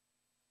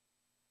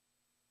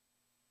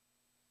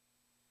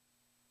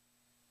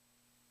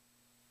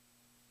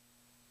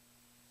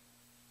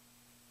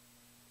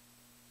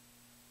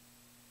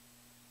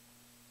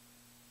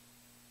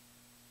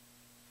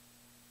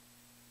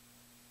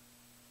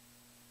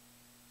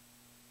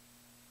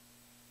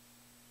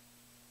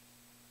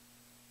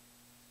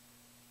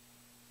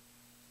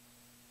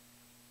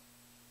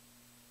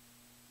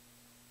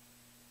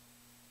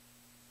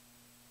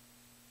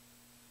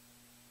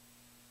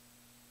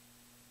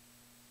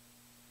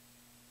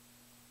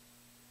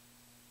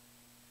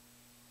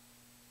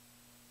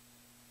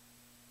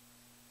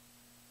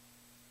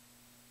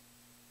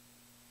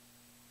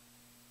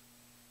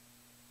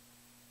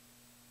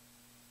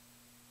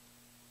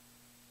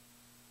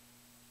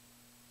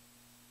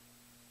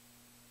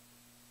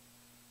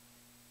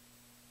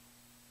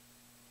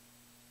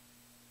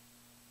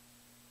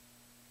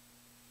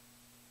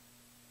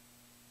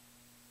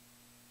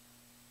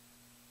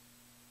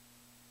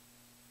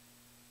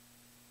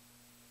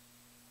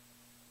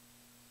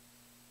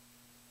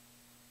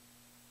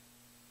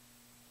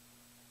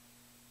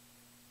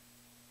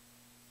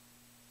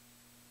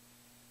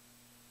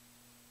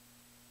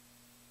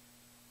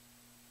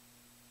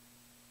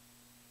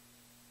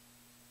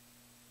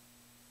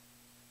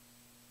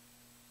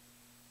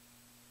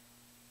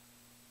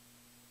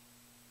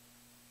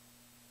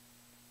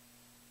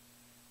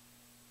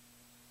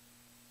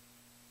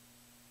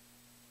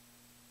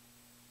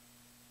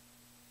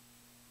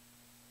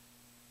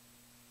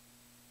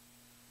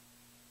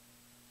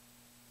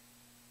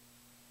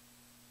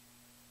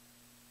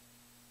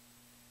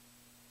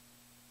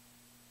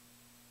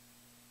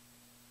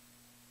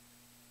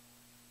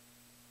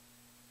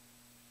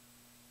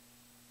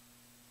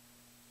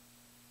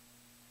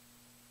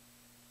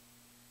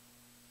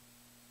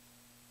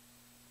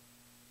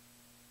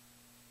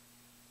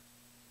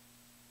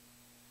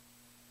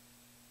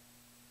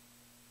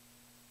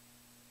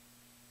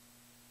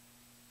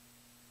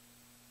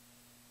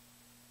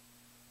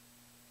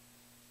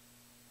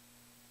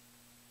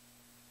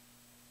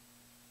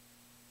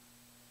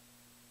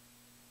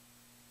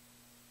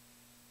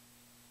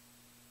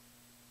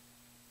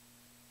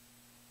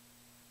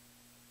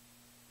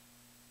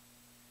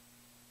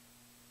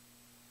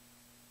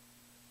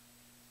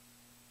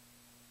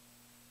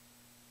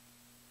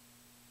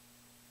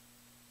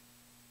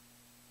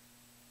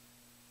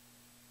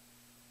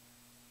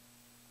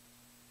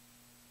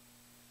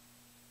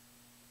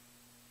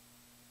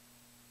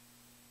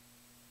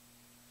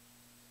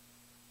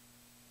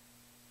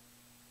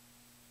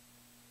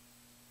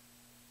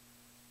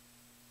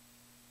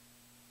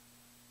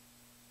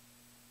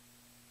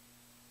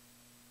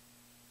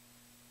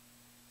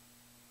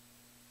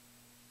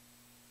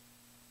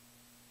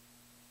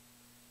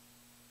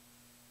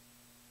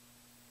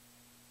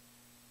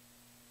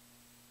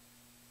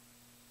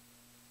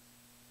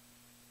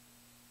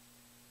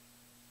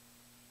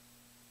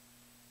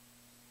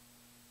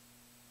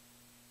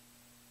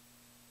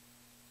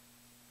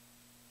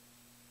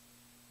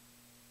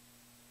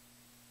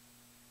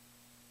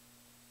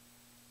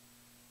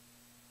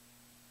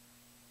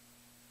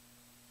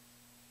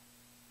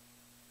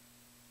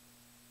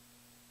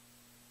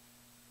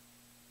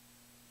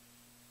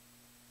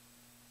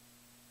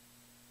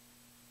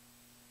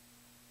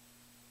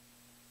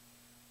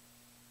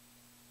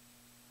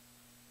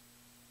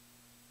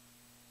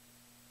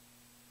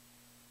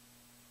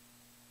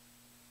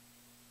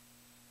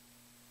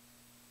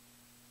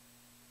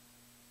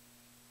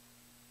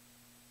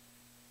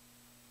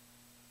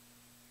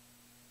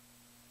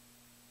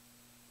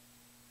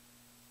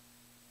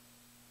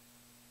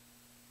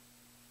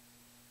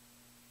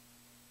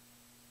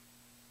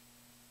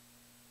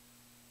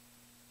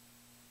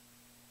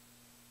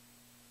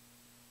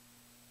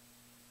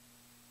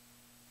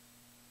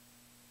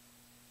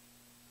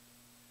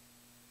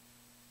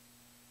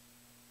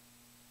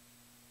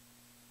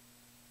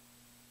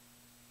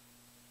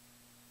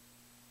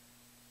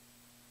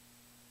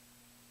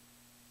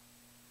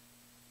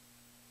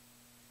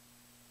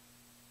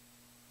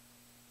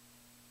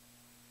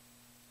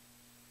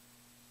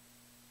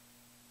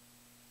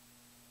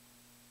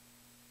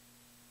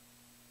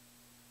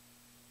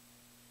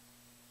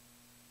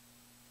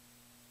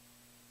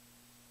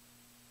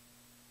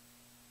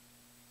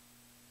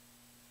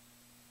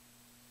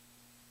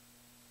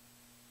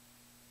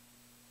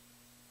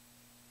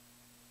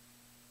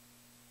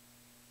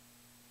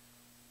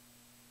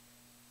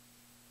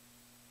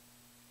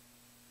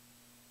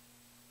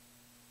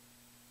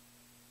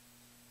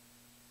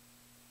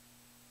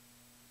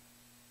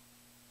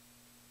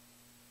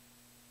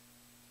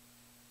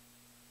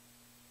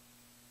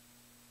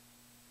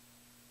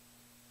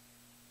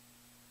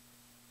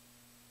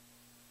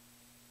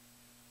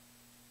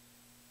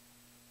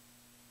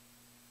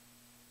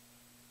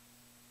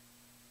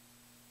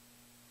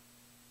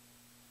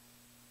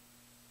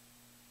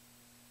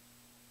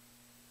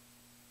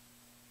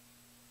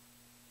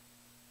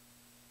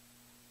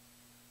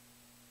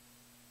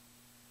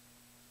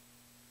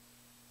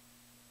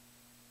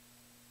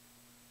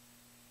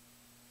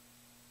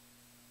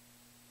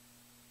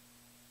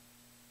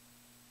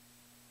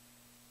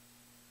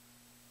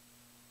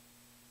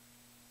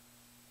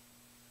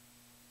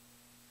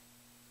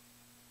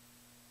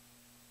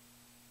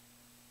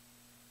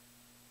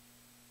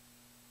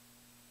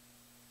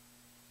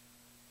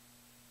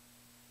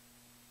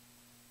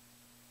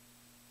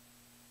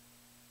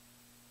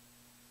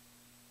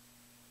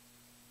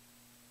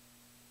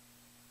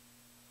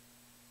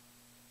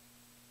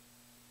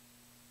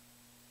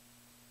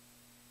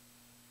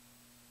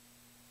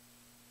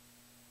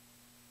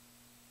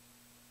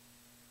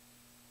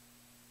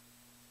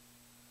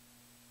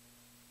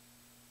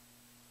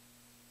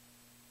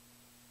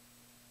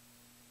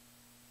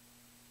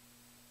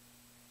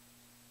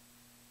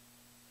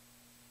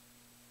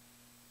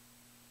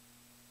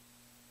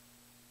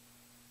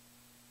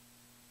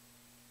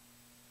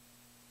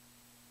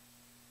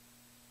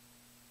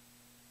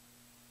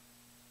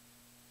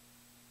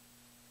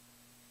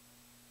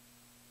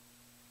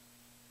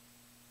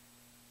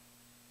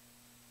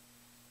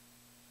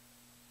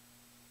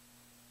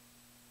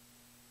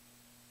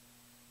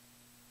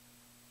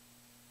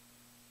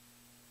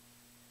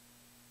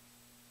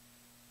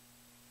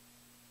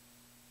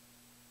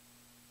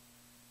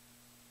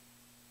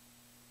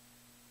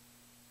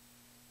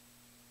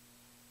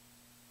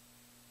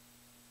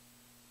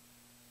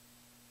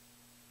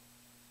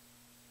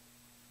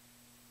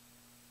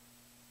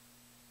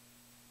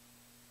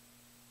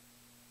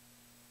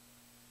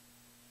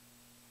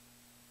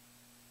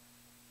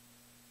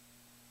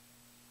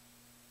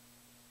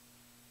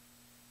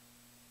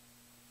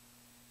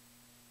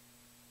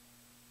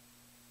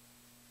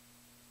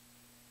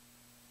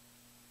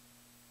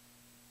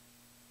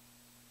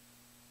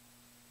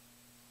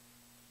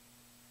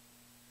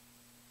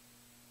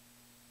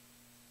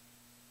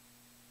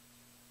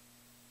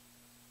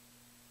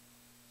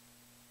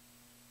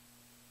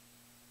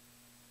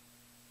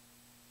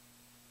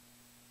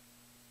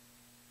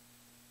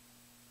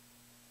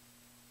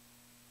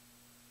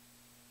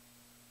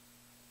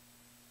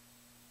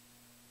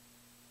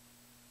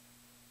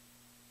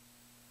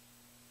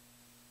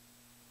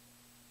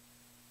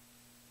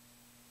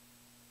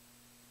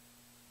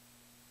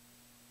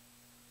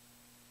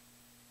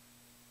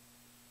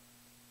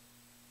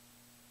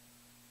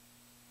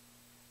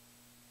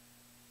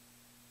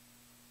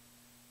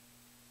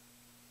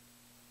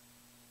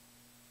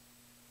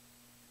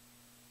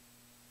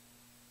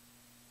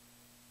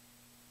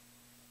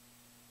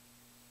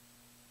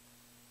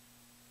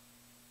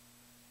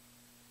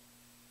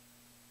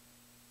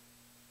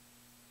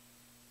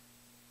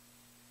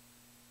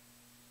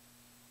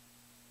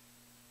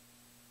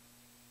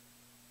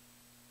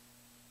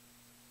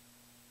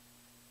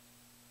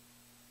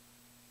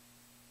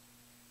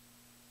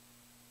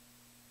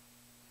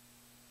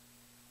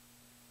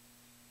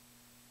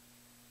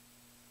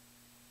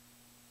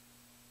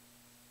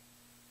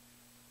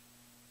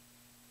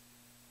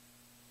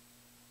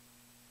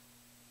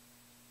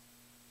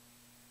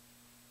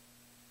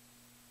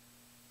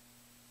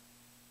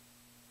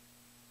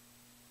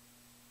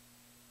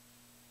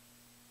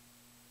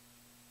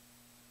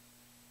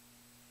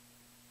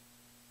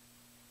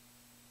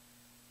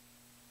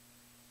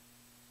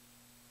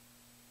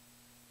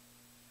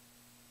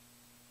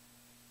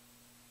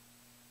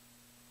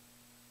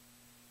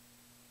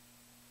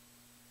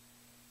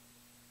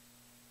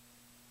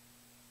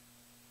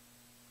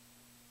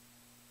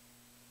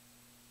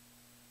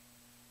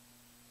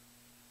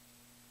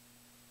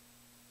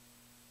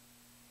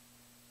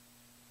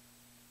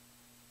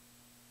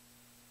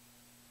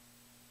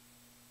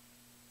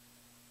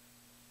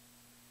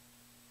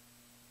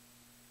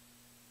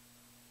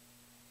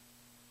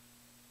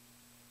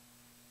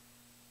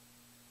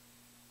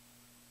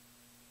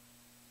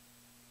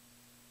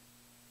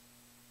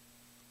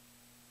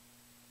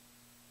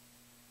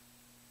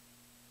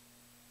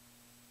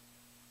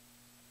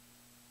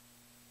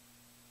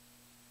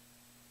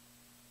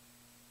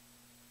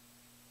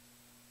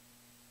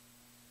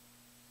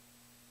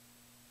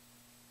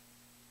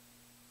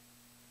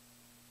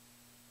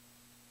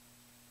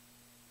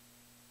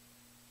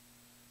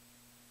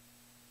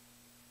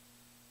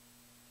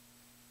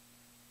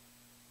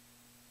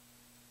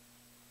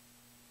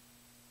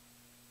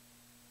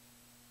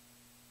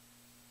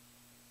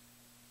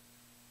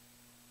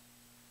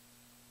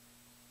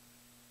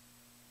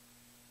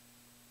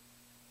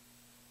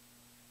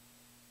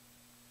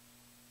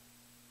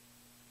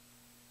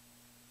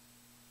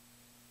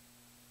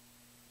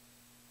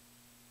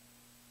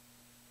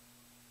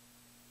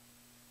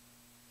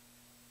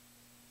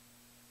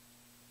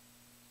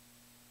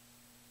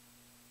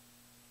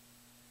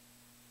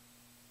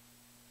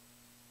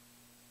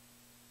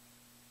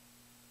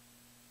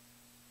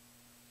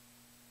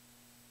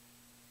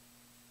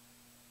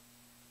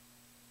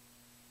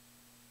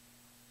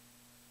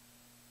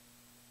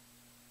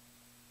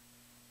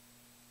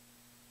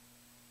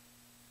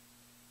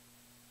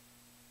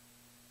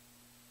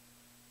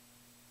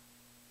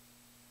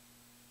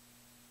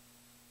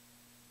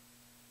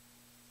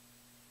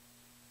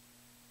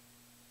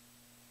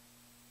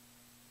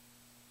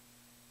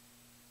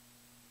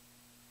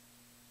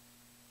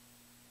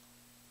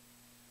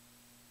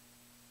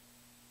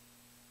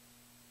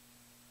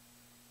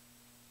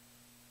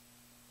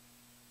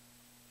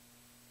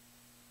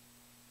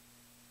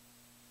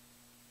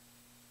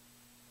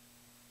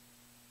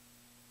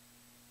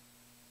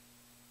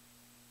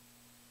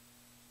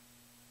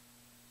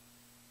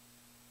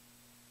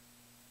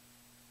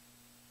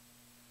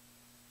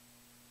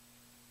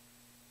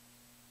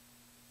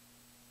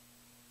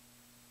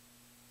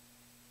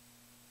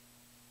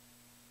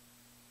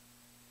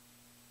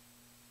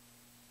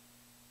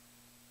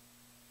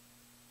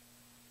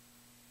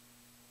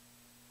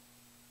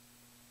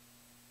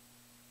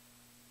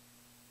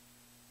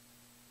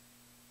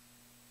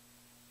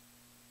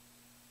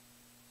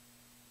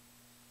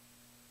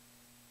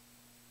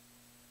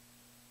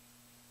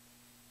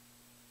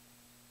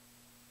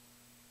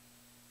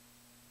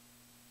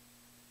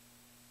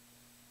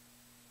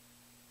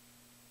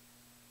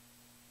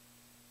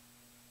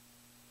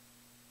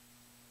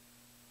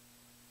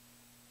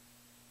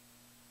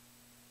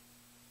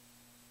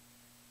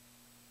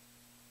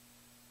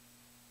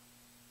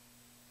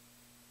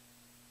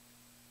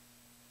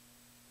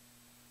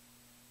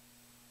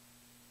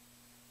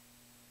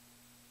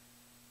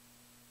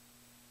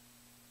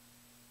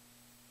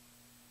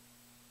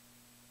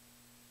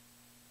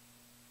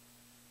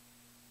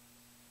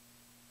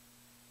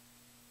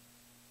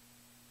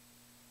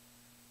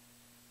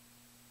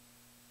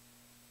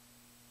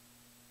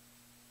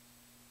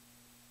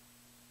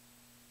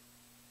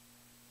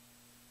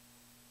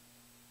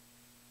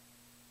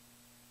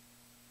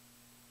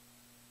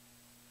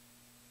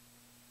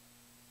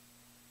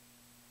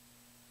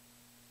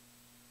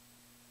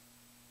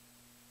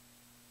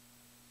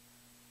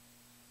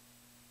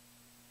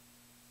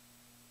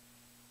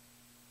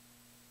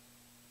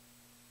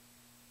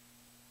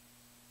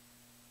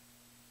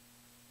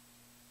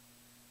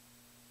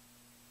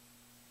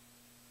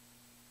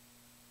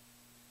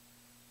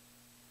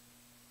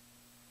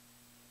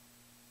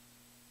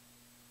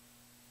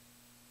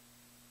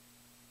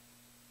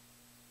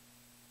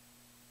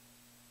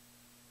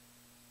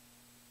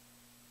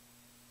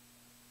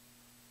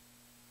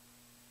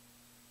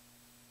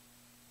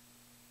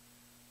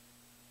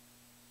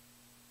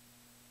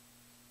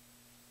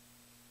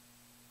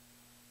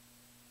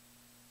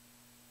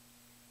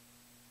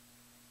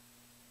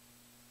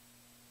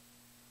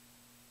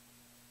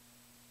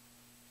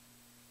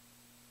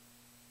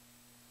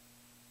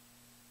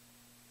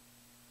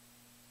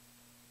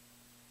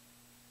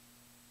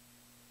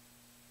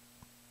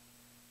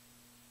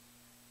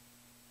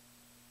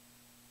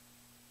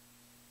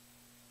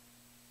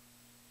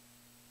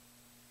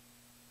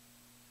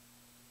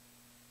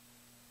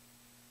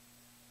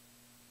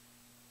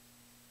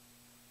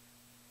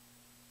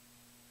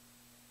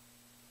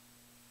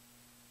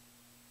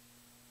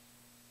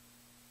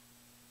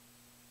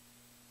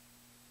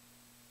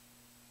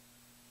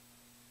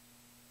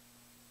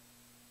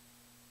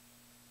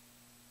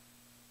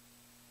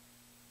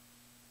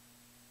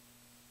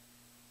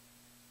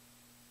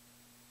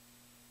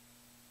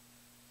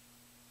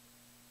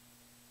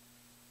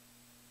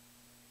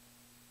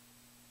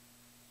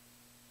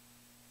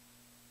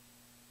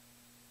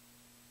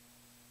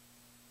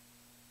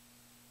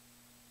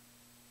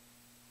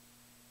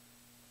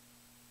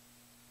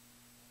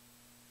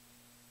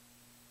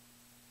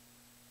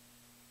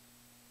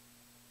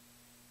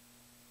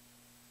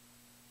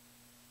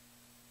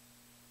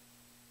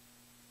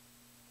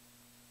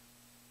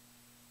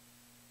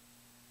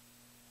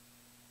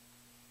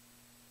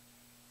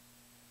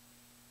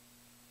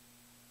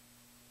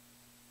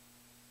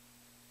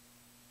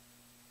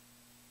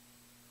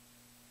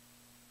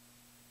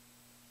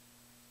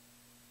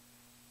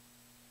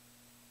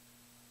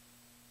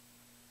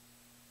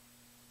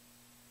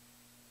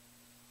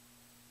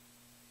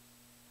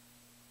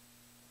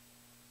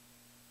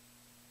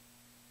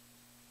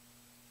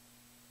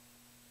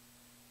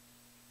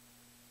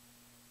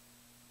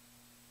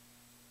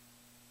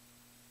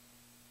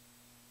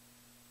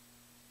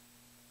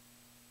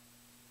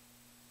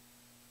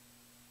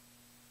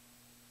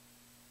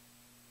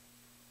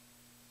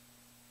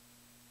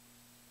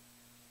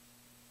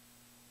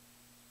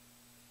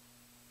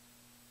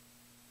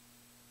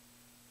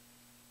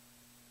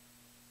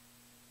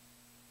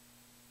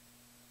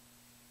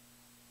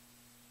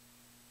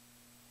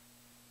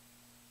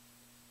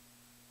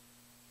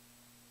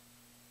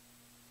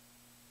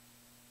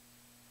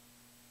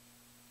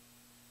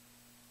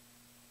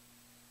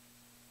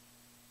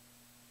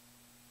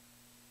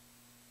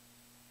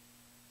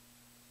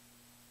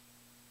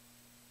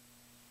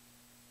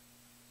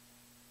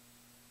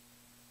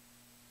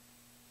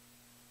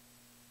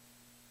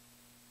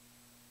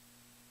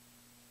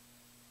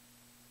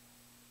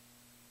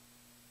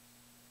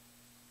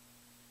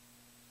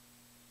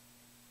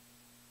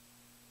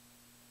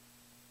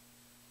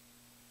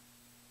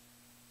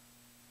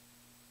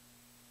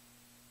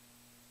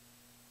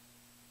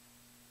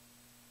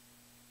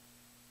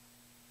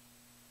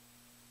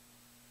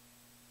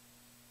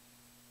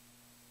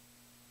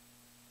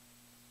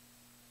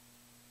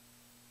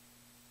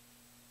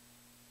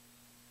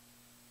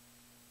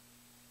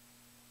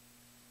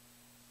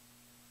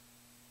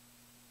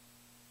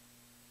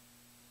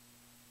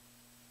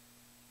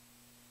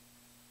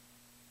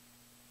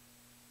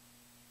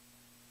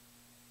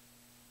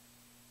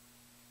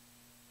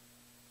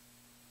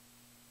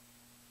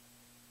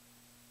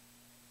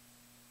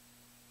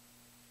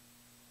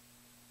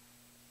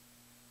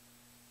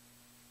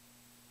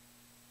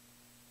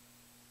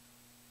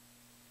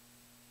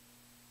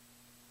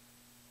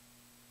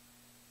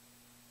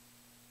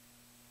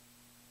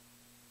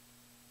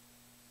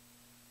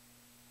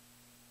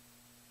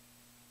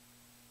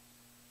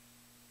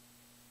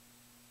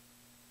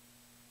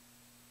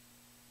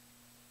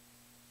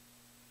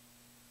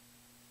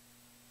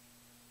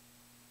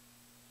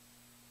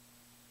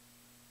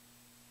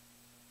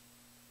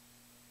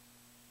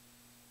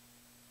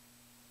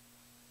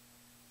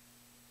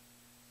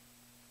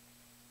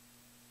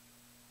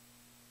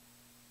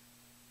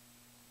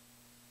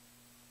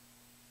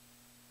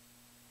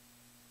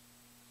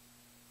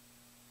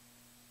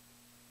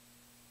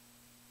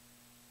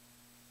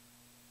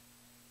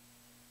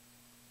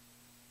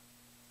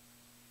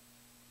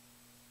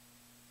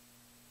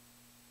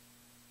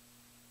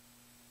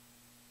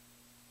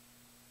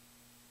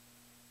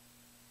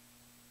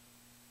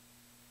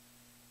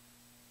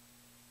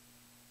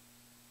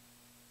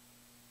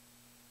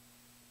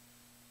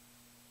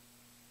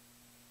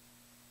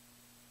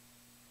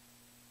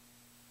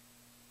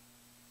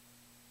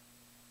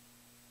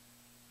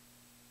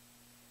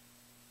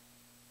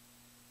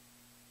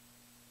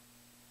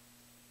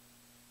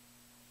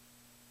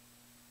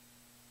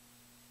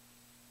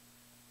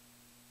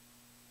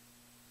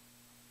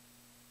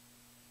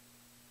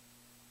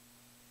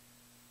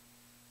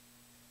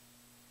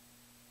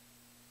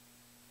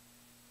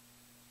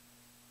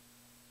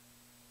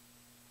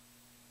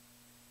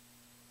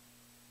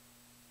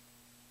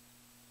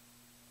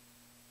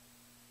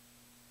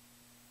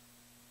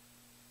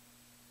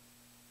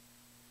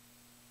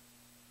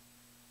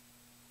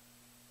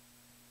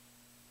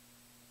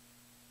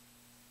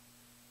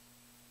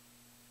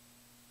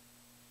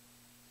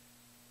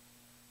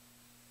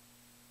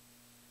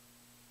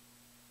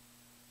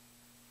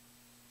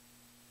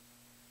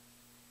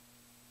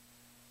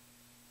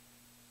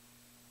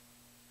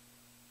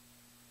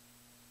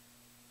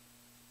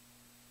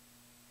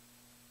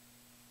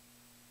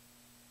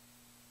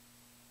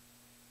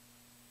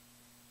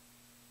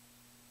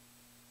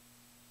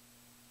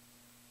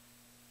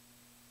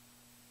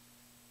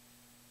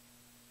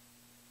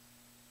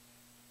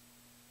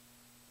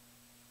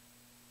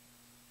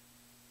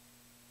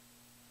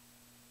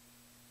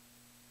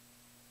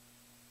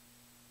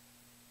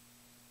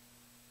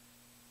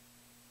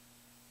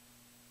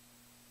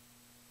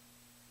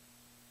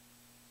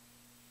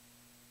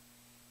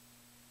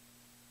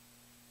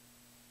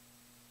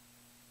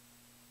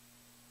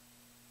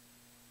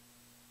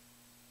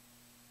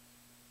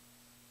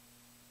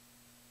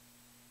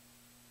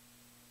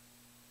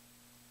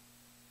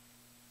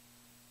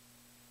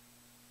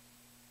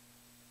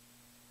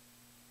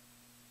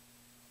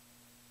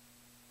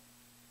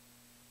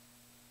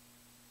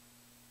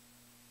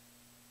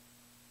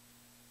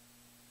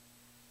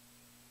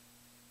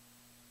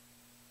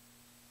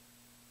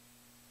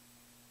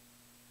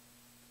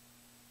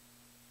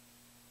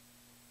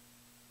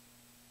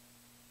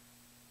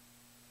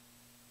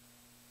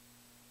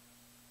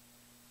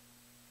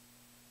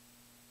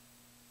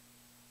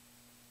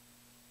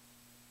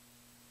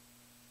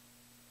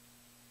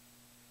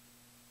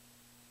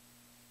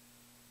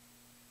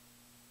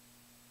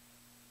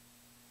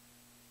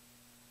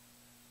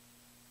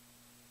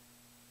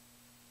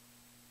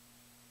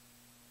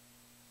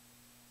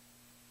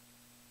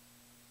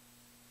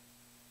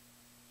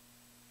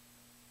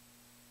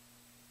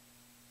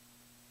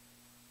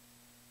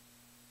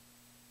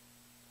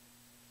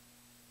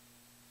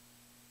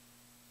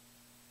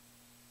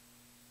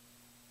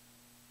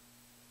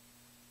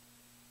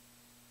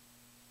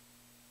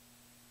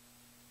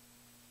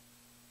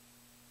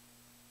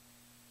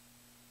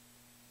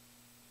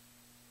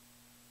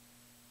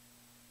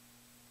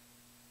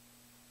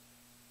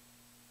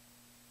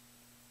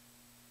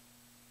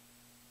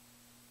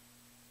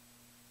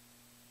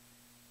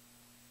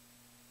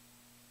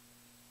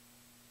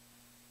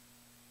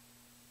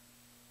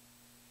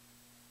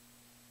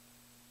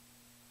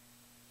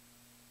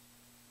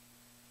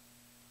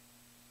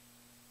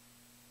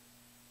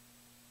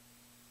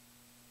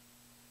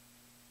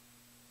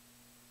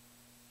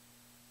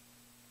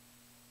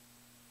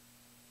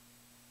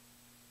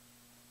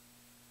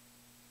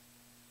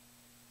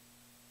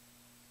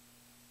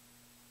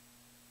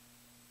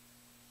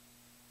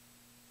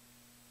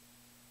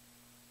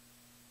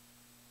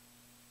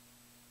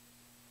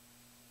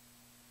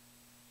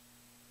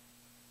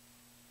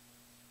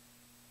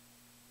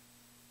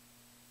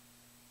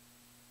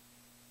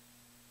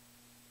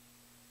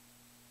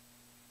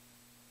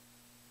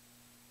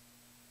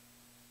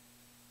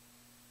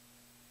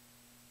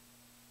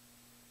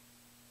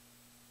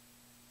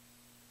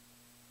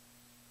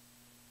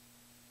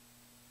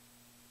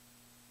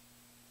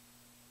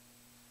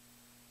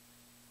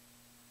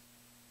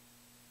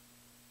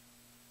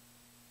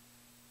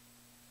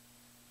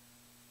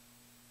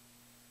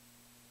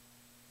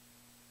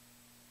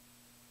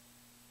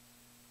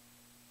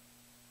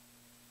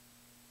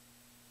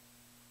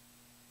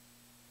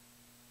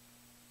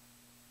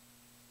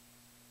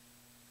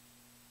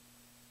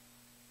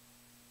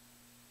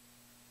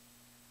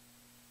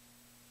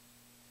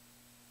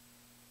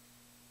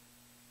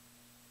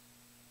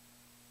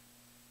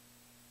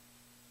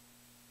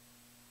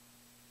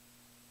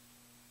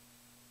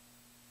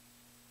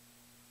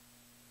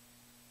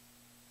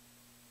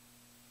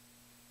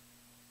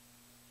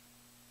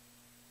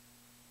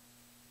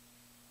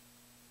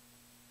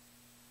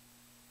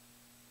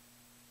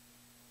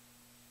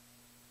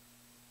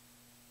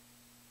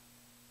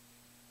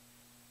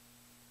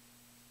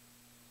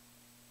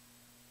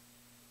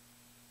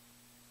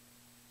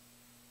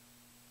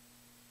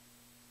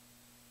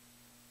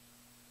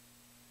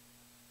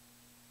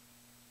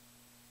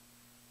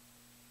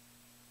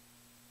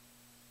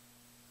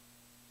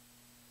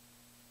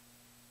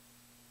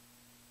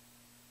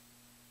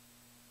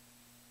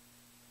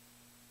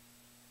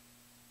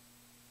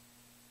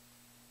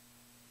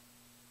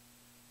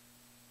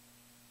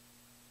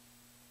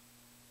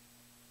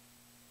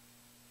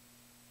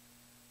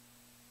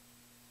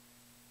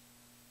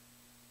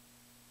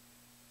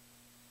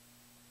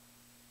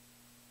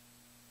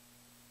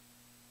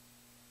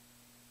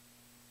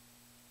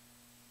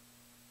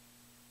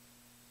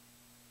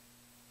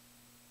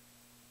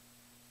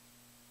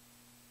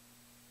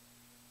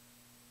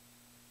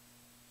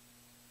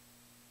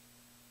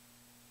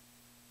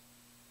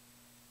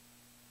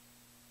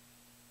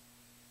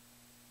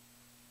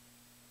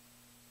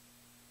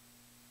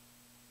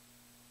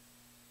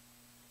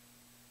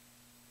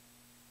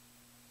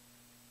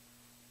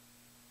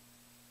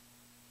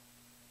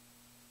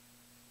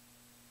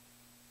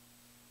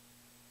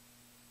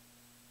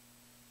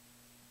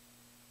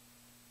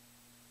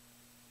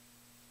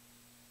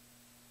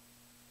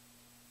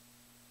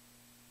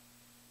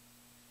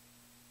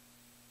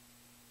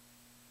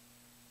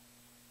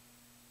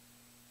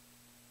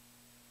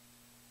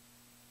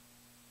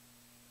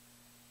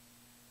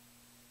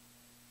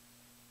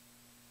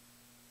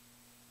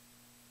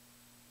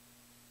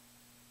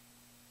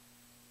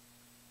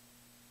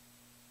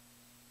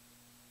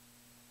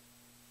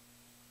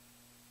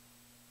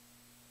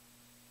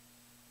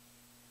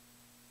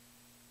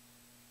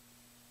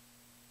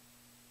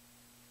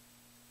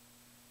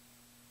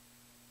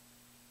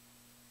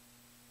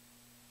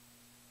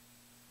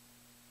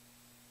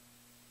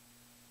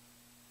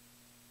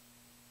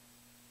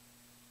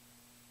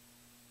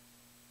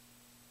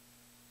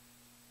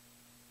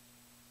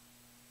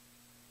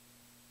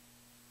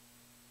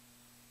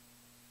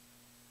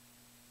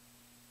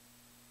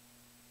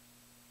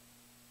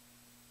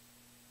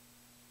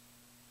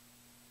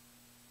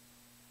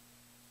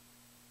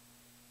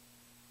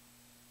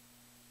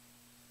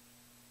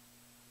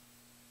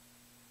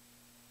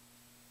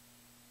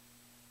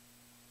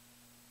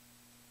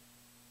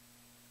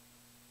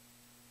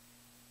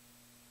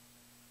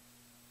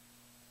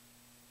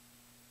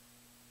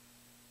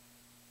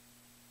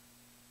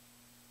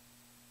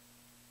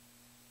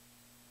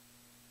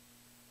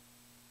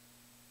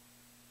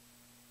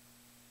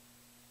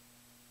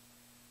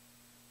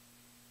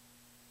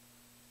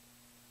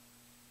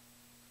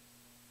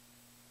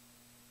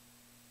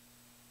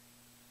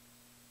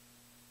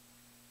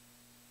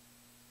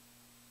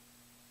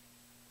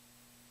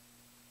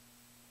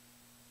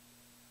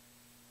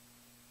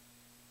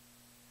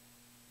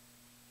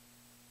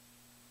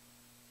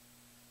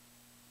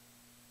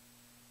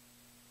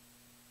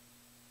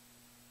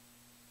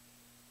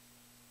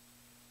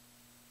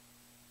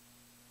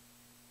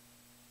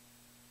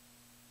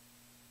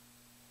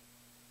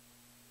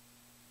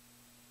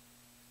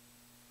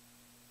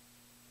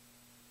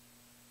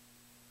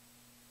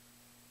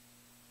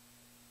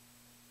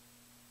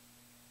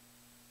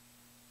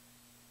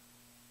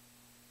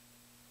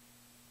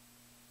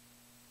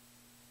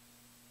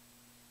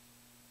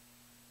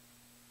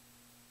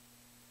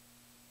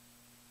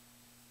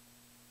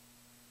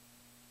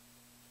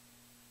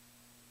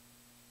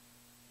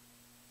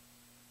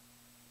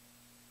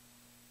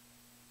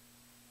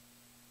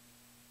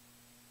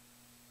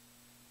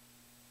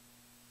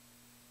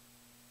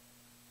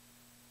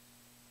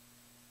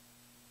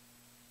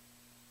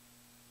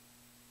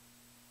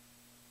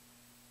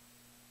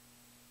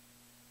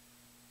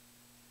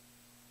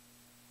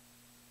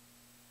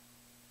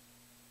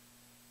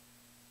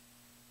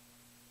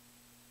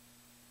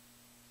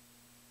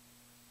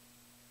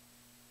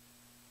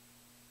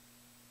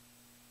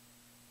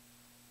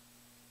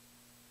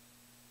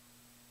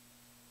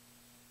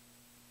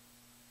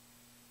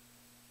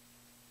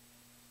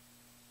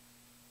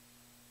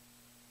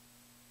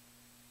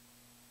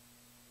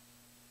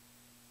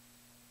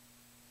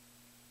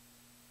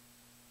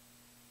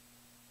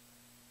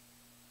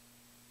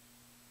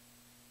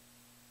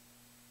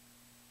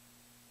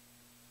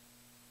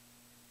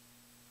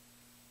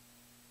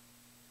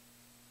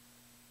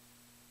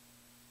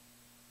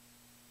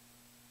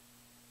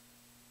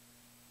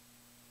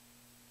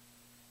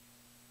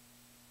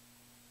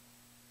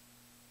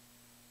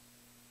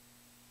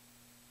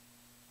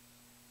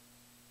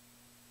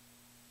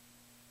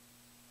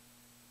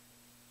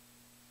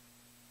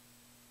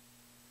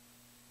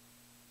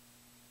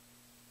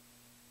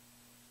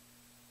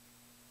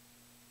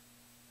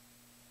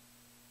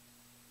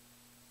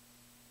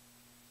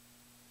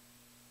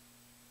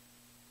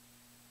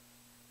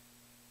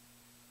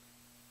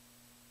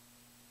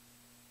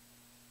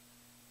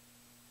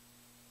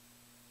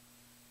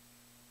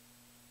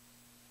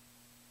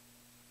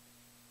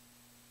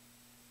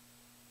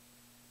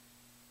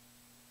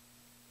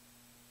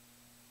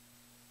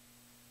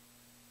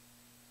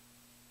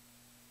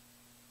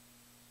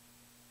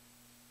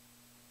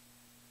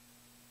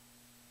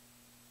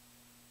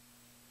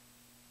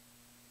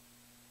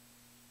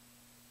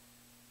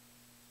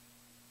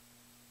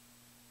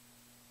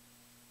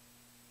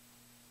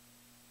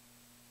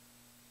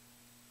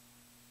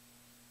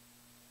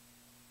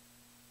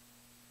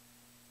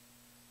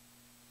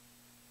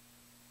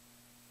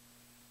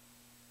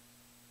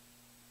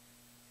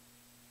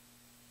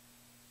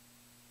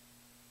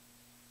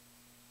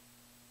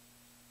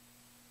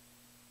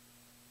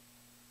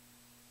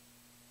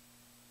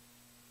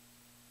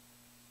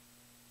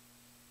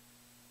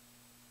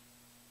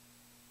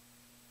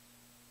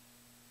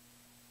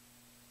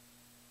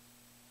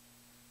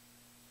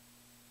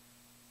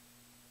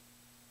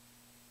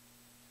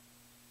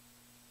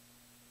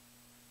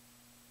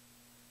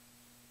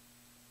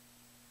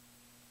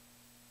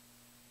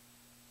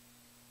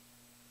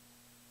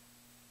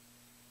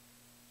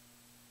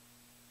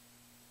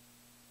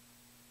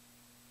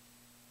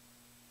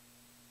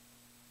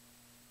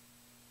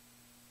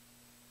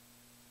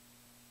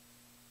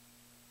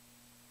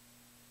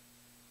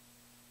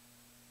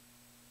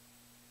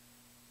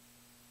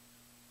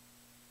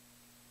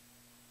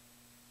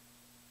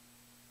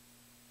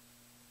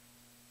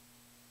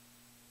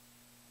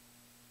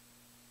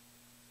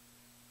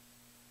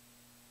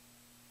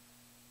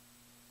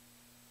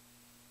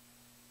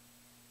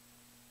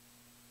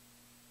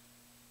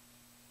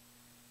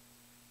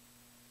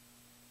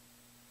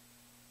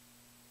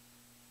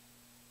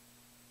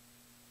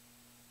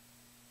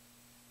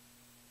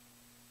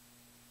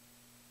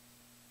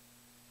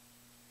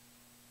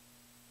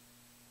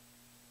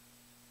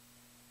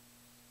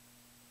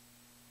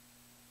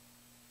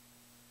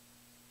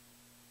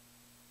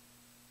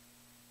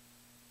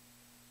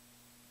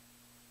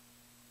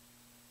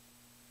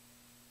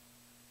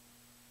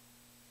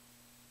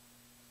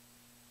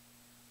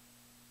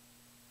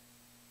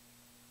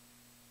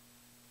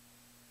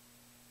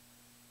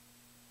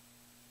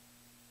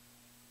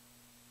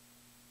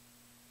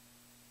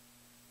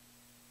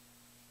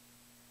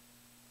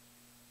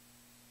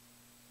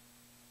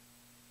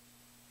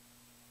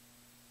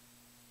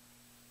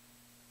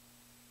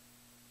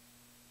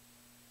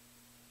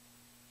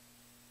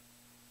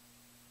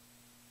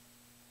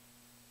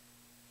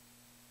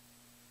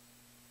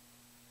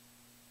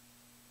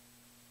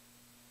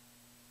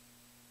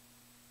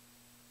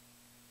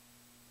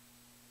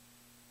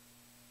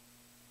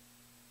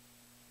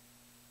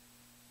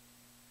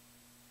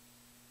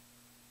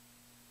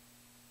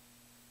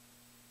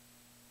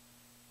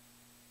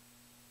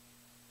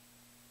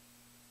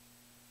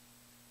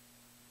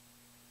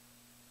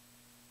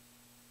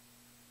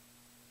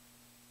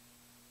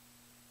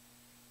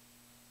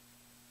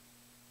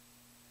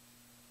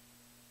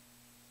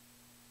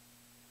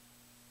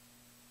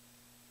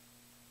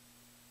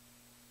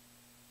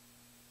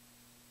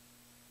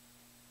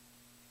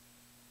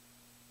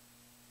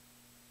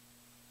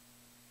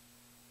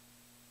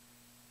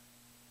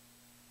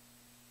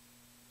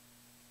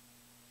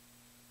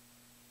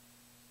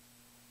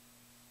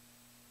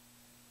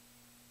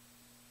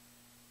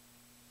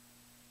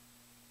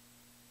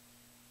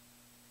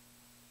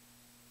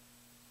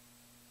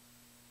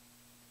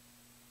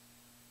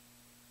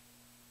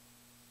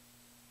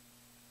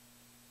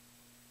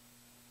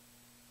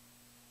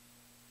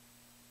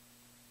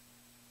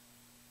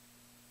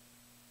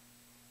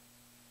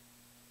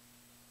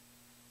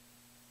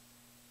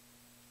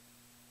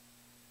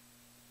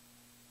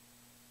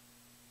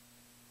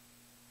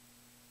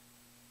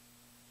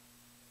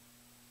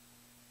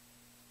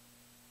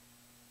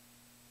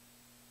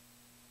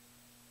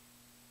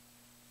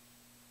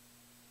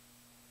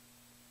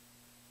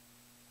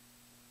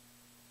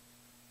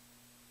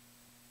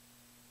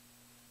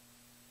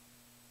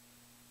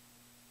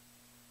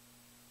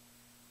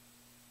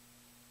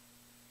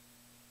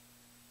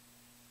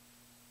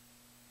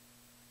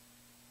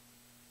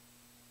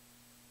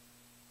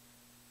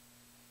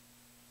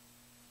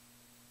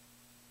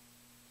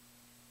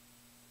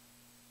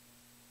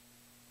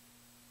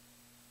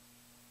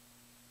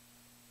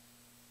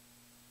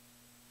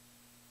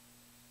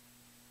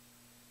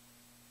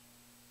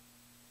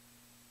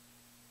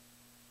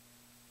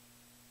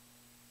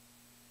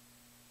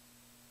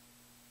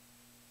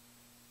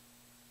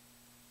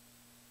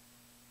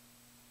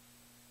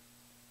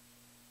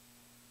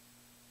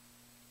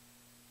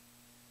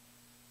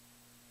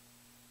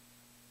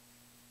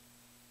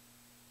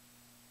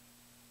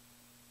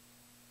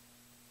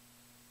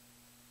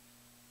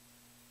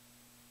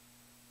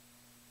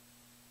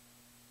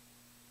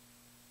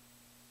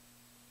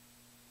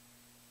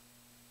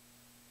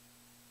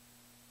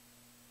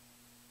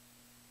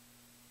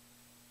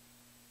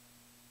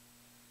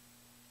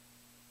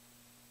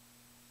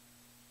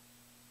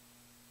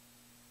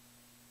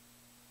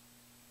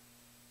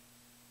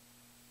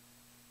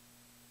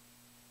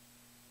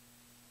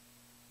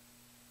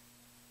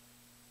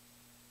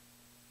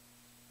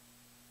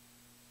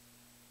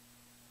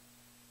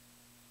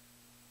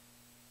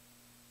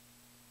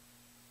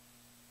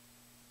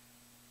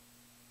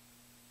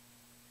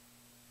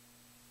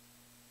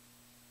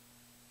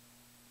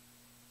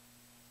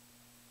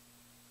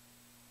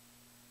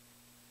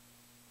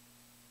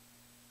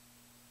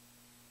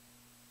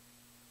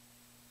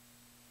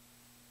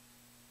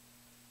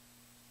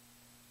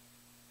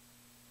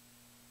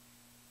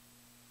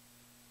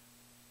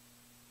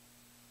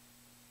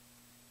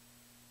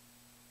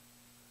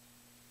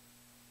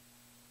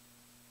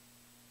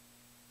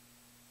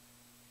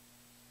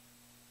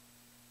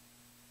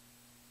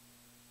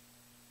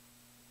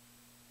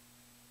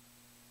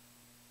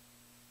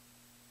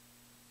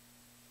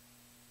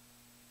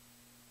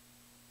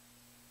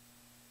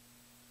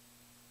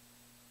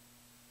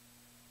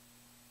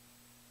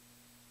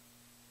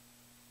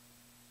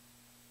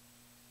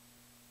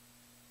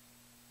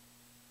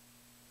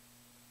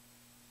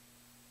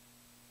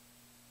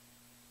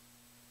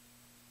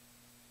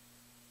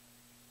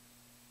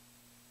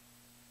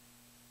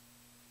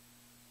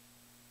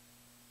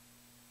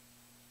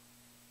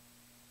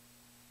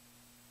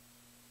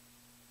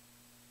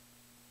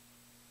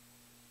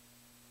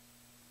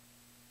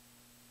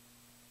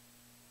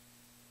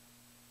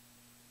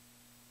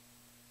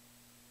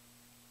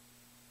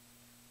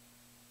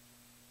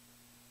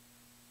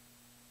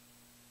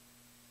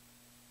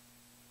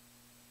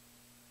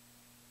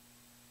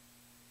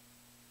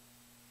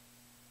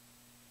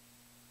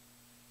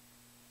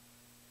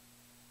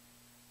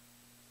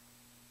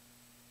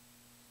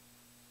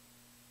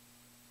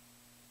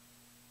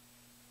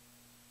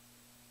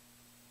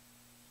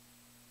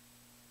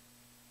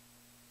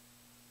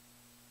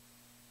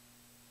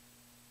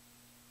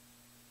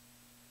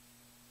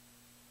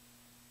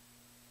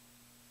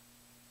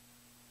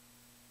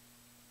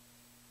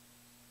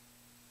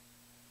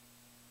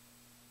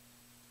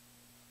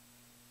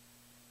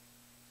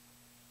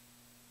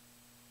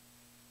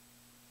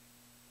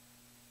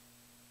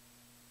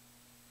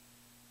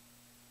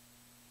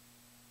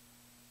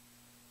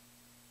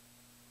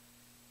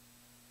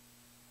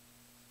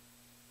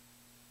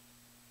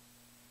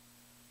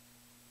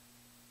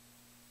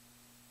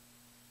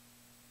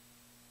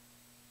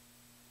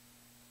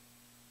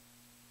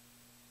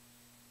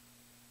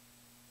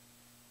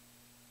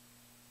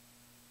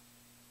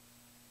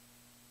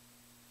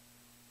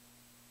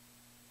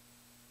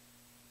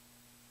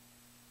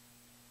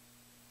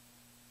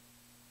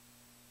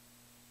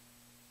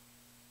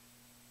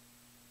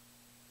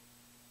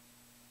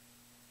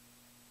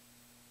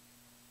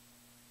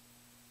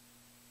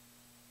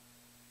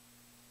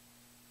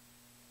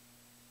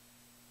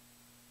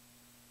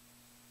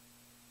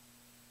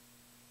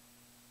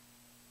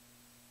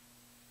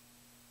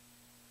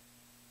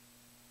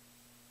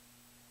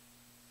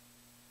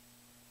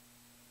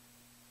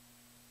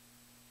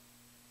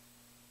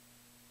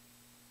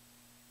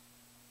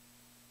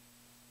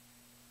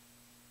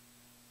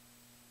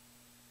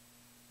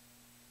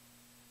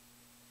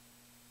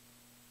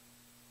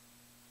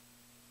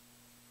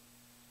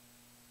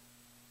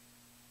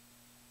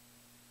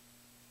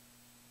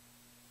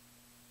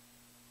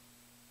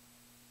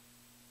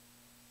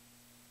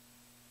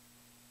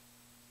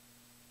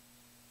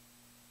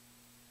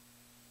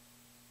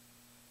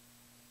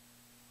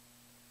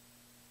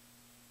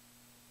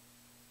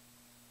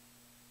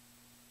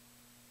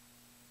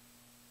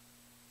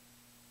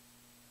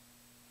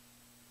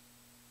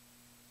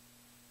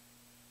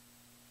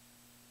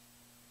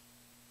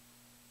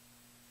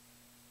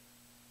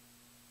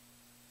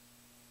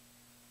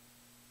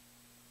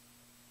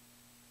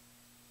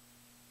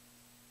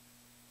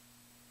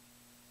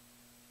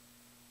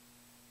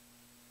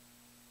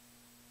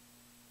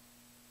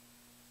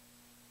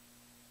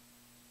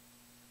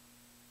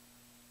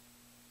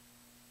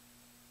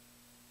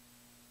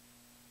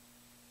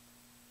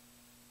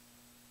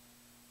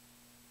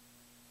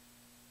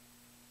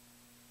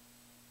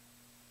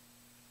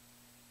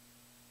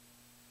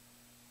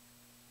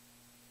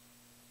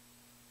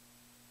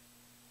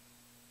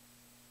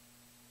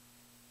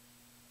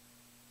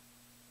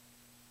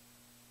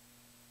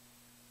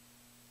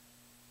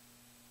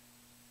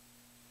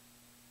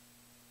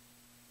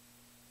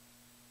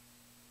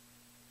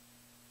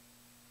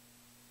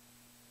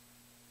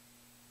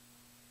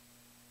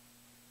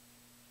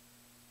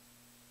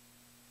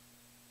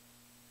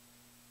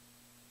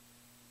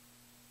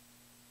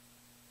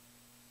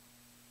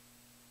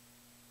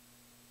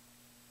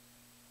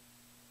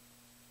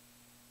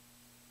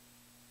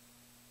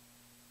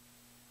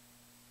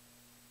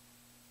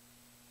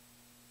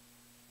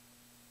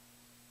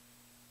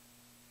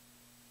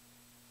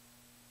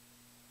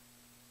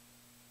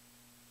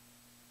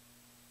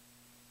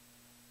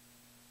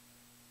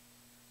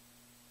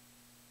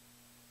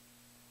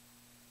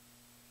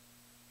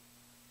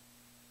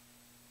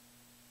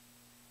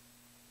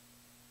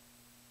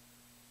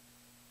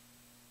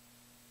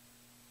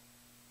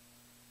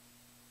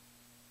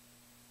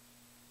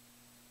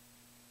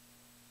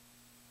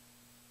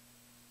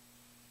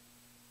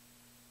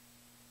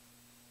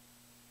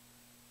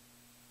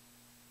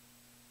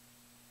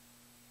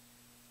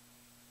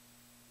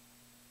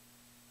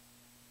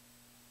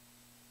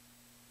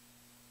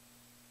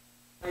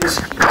 is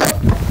here,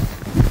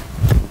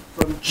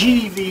 from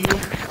GeV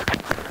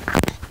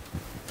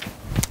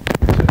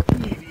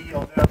to EV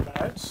or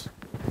thereabouts.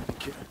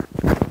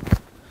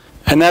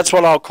 And that's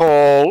what I'll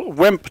call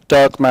WIMP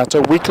dark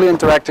matter, weakly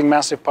interacting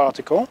massive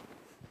particle.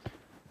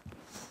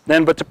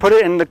 Then, but to put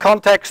it in the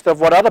context of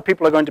what other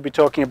people are going to be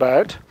talking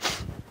about,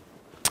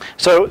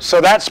 so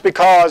that's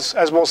because,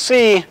 as we'll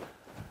see,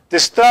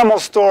 this thermal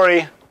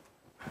story,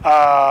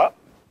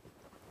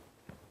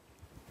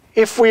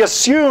 if we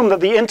assume that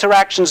the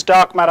interactions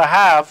dark matter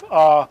have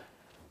are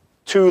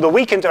to the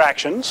weak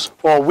interactions,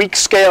 or weak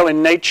scale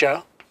in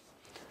nature,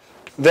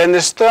 then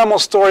this thermal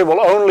story will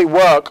only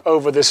work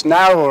over this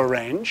narrower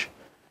range.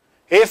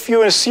 If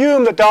you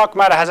assume that dark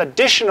matter has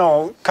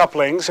additional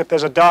couplings, if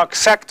there's a dark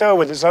sector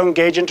with its own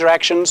gauge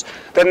interactions,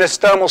 then this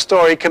thermal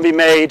story can be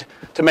made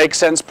to make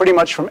sense pretty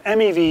much from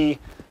MEV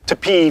to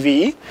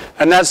PEV.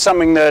 And that's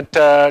something that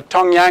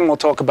Tong Yang will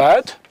talk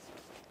about.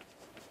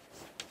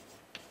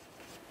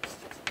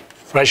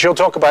 Right, she'll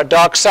talk about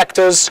dark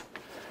sectors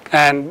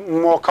and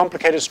more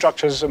complicated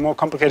structures and more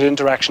complicated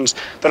interactions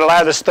that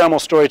allow this thermal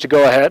story to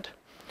go ahead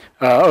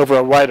over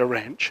a wider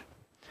range.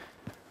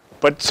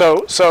 But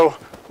so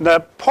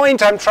the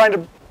point I'm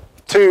trying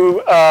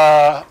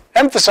to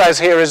emphasize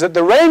here is that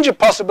the range of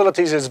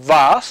possibilities is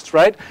vast,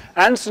 right?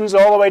 Anson's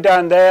all the way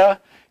down there.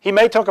 He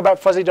may talk about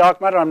fuzzy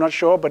dark matter, I'm not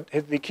sure, but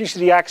the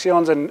QCD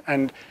axions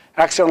and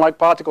axion-like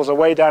particles are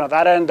way down at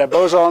that end. They're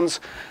bosons.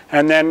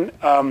 And then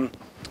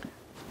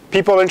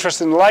people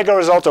interested in the LIGO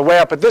result are way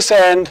up at this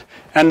end.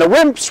 And the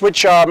WIMPs,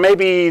 which are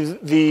maybe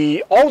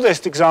the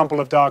oldest example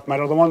of dark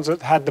matter, the ones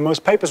that had the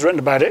most papers written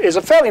about it, is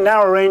a fairly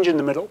narrow range in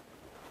the middle.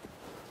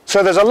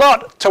 So there's a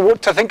lot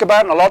to think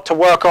about and a lot to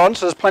work on.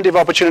 So there's plenty of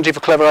opportunity for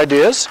clever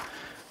ideas,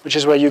 which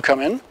is where you come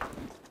in.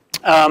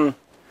 I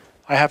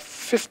have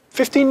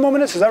 15 more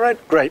minutes, is that right?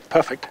 Great,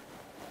 perfect.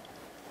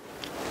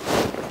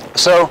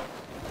 So,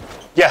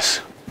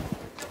 yes?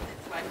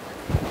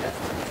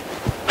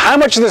 How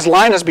much of this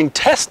line has been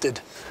tested?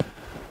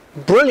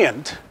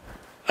 Brilliant.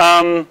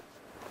 Not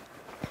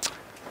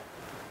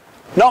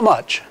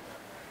much.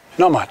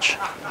 Not much.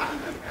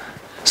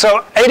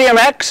 So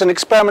ADMX and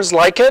experiments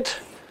like it,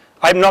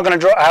 I'm not going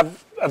to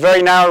have a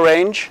very narrow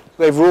range.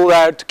 They've ruled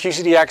out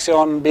QCD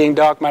axion being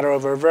dark matter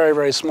over a very,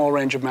 very small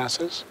range of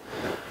masses.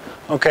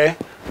 Okay.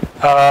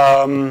 There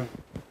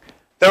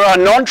are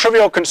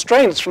non-trivial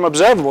constraints from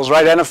observables,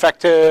 right?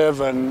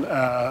 N-effective and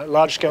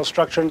large-scale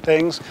structure and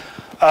things.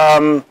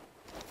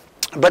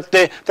 But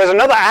there's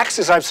another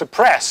axis I've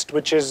suppressed,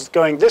 which is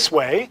going this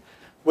way,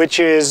 which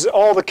is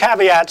all the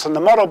caveats and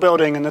the model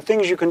building and the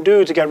things you can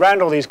do to get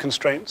around all these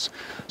constraints.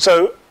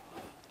 So,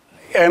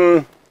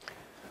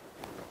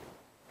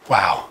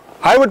 wow.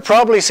 I would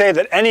probably say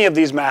that any of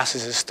these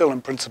masses is still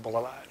in principle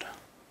allowed.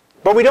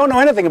 But we don't know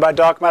anything about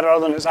dark matter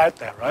other than it's out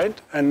there, right?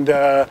 And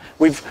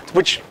which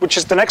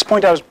is the next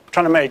point I was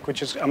trying to make,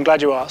 which is, I'm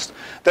glad you asked,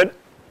 that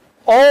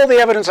all the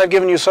evidence I've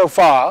given you so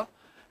far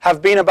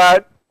have been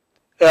about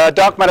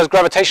dark matter's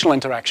gravitational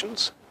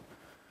interactions.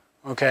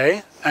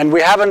 Okay, and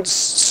we haven't,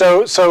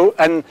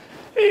 and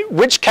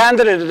which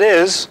candidate it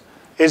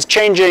is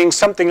changing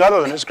something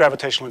other than its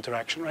gravitational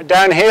interaction, right?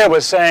 Down here we're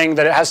saying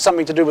that it has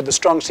something to do with the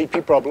strong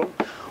CP problem,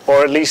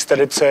 or at least that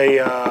it's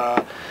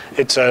a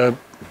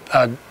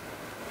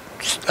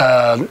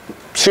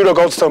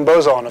pseudo-Goldstone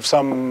boson of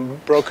some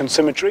broken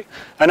symmetry.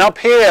 And up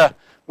here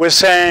we're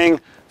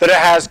saying that it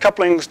has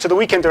couplings to the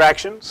weak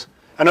interactions.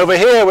 And over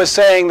here we're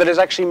saying that it's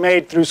actually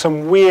made through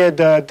some weird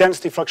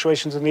density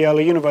fluctuations in the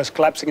early universe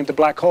collapsing into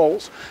black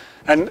holes.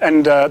 And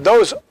all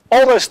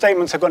those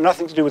statements have got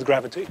nothing to do with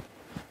gravity,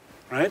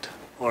 right?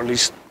 Or at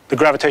least the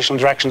gravitational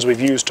interactions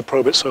we've used to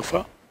probe it so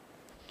far.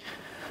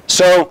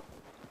 So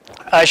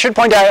I should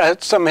point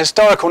out some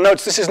historical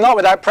notes. This is not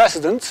without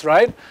precedence,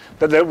 right?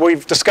 That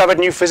we've discovered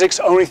new physics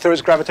only through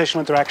its gravitational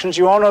interactions.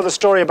 You all know the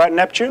story about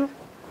Neptune,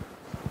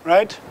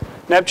 right?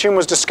 Neptune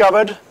was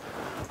discovered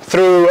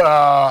through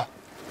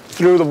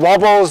the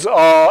wobbles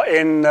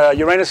in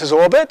Uranus's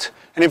orbit.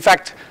 And in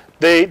fact,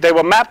 they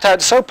were mapped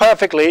out so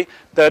perfectly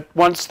that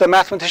once the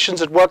mathematicians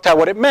had worked out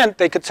what it meant,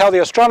 they could tell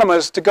the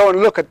astronomers to go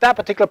and look at that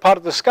particular part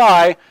of the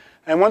sky.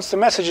 And once the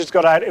messages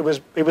got out, it was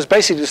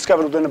basically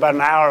discovered within about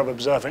an hour of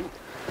observing,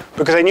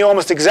 because they knew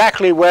almost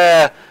exactly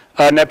where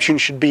Neptune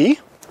should be,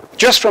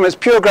 just from its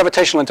pure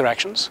gravitational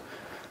interactions,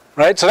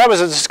 right? So that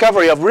was a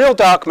discovery of real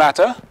dark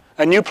matter,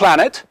 a new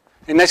planet.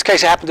 In this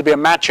case, it happened to be a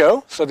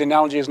macho, so the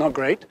analogy is not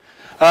great.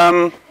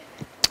 But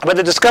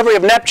the discovery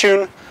of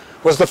Neptune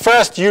was the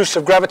first use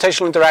of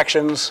gravitational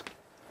interactions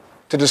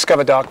to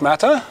discover dark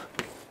matter.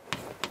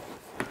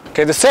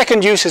 Okay, the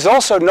second use is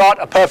also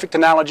not a perfect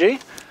analogy,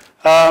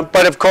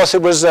 but of course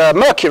it was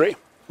Mercury,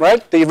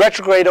 right? The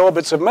retrograde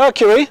orbits of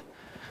Mercury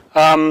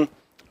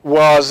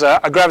was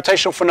a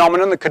gravitational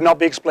phenomenon that could not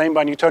be explained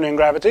by Newtonian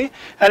gravity,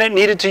 and it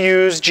needed to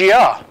use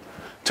GR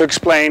to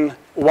explain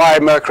why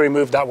Mercury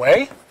moved that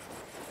way.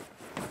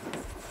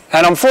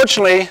 And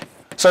unfortunately,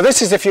 so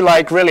this is, if you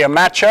like, really a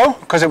macho,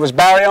 because it was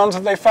baryons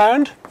that they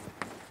found.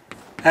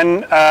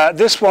 And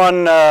this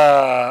one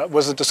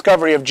was a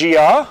discovery of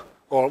GR,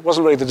 or it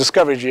wasn't really the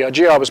discovery of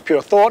GR. GR was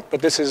pure thought,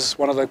 but this is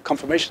one of the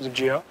confirmations of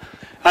GR.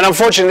 And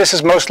unfortunately, this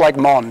is most like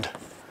MOND.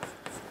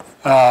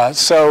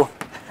 So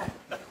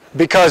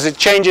because it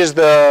changes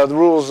the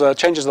rules,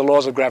 changes the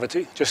laws of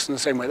gravity, just in the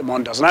same way that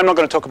MOND does. And I'm not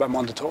going to talk about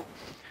MOND at all.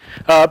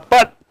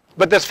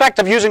 But this fact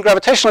of using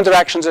gravitational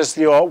interactions as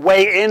your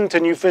way into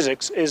new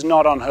physics is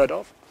not unheard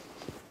of.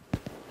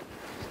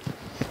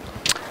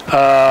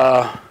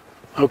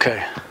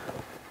 Okay.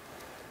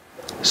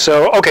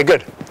 So, okay,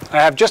 good. I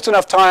have just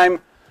enough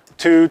time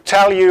to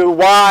tell you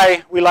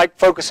why we like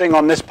focusing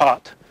on this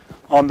part,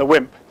 on the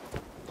WIMP.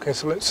 Okay,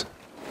 so let's...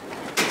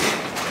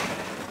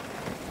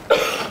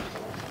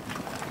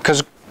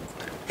 Because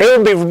it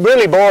would be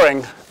really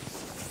boring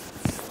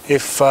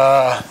if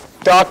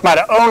dark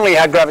matter only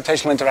had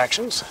gravitational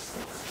interactions.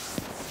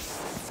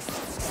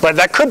 But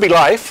that could be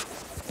life,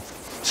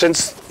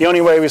 since the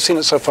only way we've seen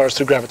it so far is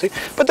through gravity.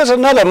 But there's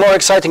another more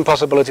exciting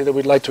possibility that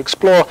we'd like to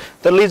explore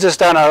that leads us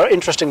down our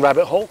interesting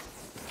rabbit hole.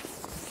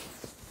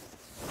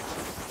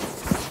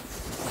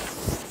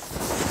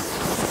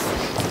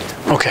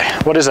 Okay,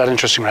 what is that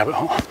interesting rabbit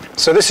hole?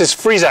 So this is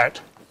freeze out.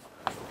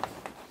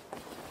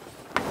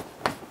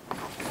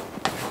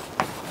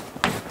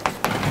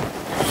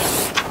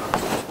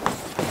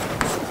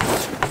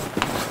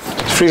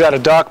 Freeze out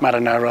of dark matter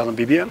now rather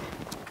than BBM.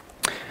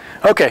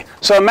 Okay,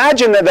 so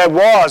imagine that there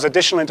was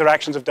additional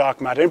interactions of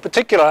dark matter. In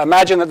particular,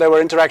 imagine that there were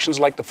interactions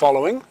like the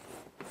following.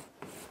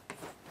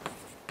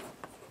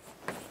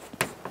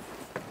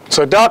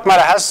 So dark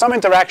matter has some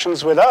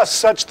interactions with us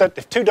such that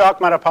if two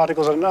dark matter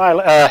particles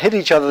hit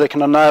each other, they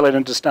can annihilate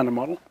into the standard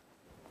model.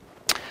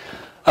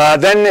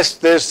 Then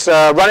this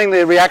running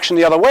the reaction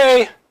the other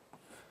way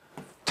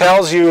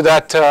tells you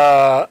that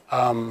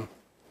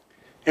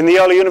in the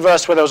early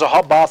universe where there was a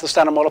hot bath of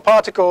standard model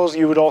particles,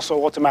 you would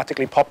also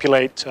automatically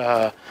populate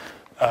the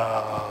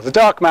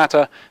dark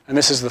matter, and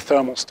this is the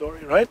thermal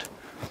story, right?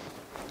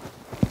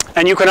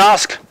 And you can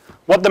ask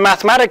what the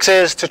mathematics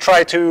is to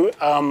try to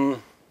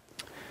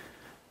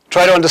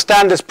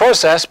understand this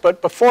process,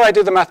 but before I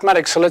do the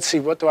mathematics, so let's see,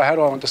 how do I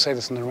want to say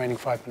this in the remaining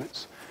 5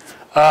 minutes?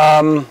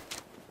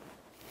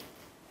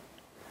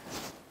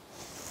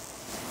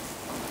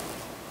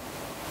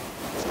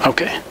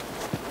 Okay.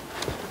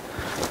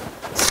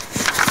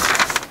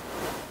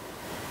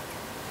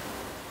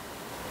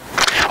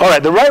 All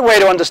right, the right way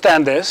to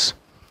understand this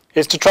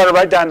is to try to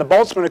write down the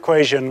Boltzmann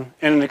equation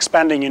in an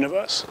expanding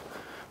universe.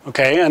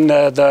 Okay, and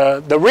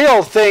the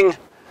real thing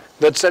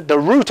that's at the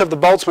root of the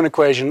Boltzmann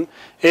equation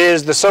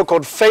is the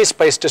so-called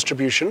phase-space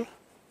distribution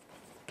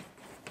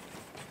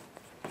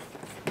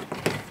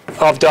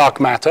of dark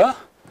matter,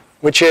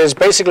 which is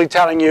basically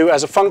telling you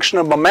as a function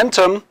of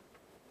momentum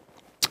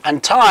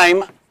and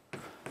time,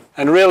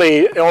 and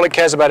really all it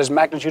cares about is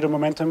magnitude of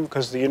momentum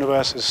because the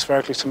universe is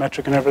spherically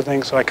symmetric and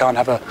everything, so I can't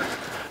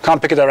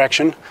pick a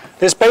direction.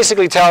 This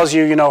basically tells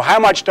you, how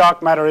much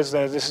dark matter is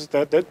there. This is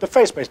the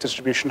phase-space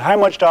distribution. How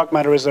much dark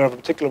matter is there of a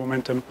particular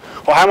momentum,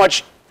 or how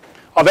much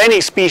of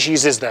any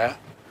species is there,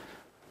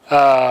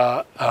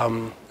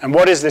 and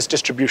what is this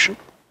distribution?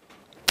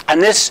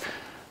 And this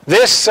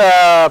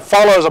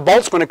follows a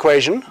Boltzmann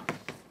equation,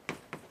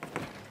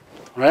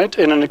 right,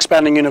 in an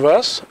expanding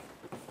universe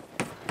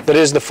that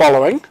is the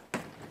following.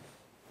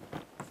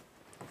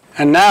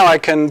 And now I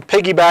can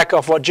piggyback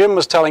off what Jim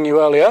was telling you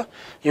earlier.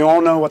 You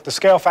all know what the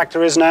scale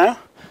factor is now,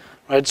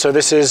 right? So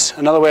this is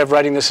another way of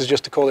writing this is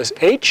just to call this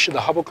h,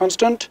 the Hubble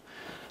constant.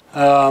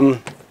 So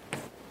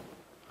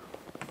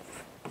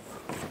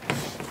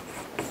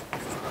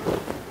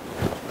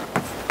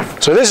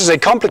this is a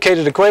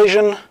complicated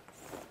equation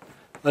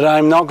that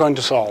I'm not going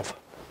to solve,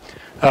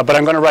 but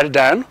I'm going to write it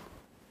down.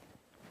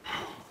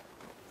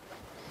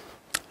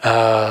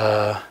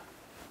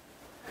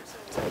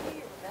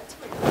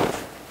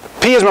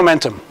 P is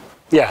momentum.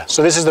 Yeah,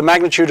 so this is the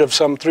magnitude of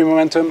some 3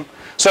 momentum.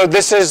 So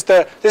this is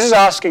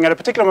asking at a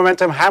particular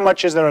momentum how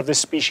much is there of this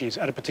species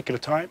at a particular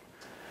time.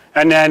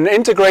 And then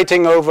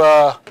integrating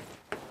over,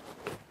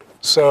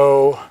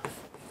 so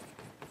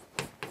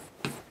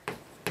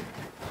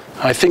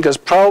I think there's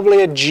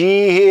probably a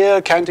G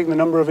here, counting the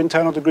number of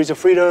internal degrees of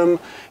freedom.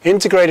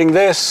 Integrating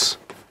this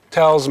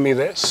tells me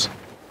this.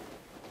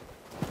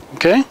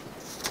 Okay? I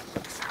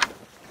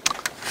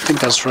think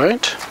that's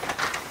right.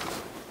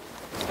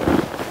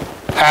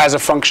 As a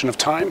function of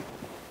time.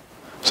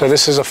 So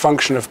this is a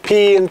function of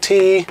P and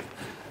T,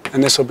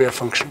 and this will be a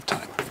function of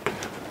time.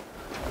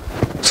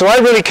 So I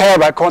really care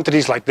about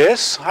quantities like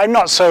this. I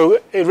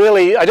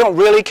don't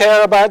really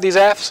care about these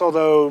Fs,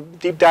 although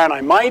deep down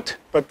I might.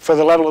 But for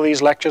the level of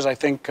these lectures, I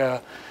think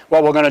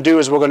what we're going to do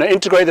is we're going to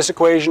integrate this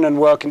equation and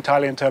work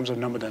entirely in terms of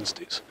number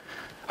densities.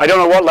 I don't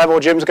know what level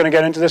Jim's going to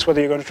get into this, whether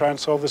you're going to try and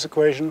solve this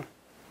equation.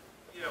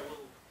 Yeah, we'll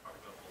talk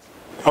about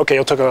Boltzmann. Okay,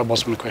 you'll talk about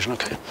Boltzmann equation,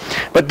 okay.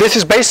 But this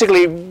is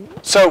basically,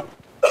 so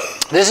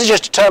this is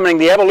just determining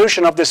the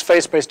evolution of this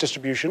phase-space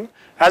distribution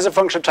as a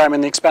function of time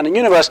in the expanding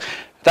universe.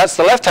 That's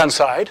the left-hand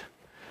side.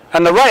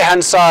 And the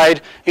right-hand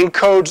side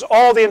encodes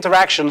all the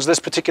interactions this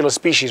particular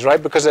species,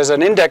 right? Because there's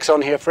an index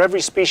on here for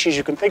every species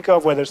you can think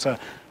of, whether it's a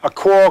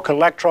quark,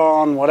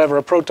 electron, whatever,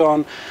 a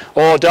proton,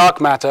 or dark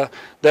matter.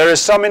 There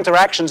is some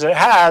interactions it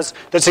has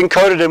that's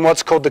encoded in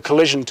what's called the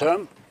collision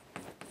term.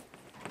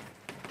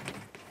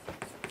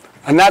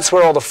 And that's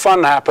where all the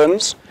fun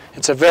happens.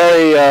 It's a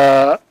very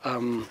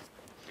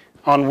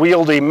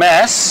unwieldy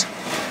mess.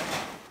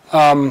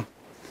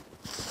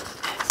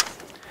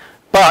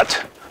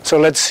 So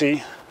let's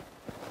see.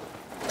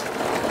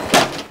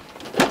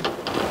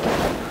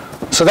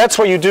 So that's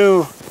what you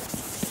do.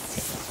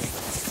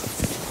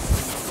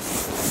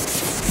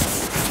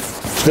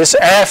 This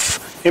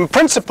F, in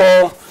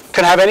principle,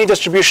 can have any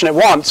distribution it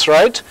wants,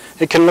 right?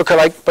 It can look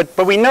like,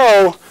 but we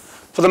know,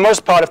 for the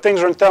most part, if things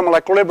are in thermal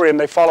equilibrium,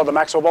 they follow the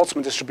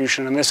Maxwell-Boltzmann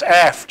distribution, and this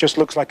F just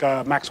looks like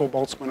a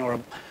Maxwell-Boltzmann or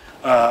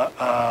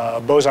a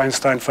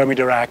Bose-Einstein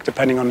Fermi-Dirac,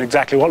 depending on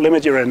exactly what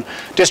limit you're in,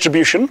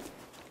 distribution.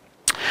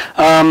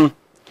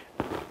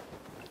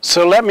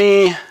 So let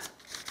me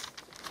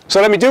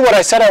do what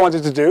I said I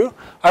wanted to do.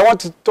 I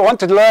want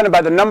to learn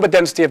about the number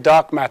density of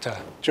dark matter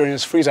during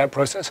this freeze-out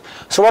process.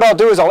 So what I'll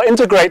do is I'll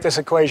integrate this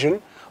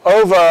equation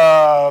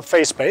over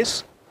phase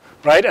space,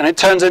 right? And it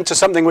turns into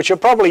something which you're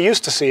probably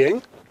used to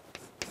seeing.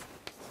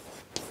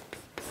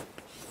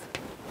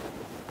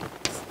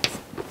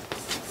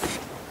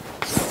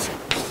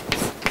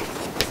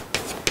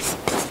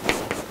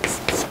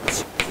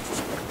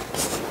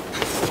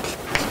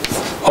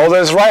 Although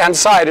this right-hand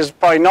side is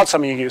probably not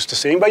something you're used to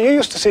seeing, but you're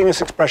used to seeing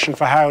this expression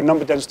for how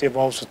number density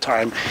evolves with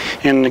time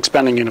in an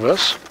expanding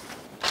universe.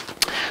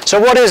 So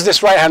what is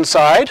this right-hand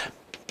side?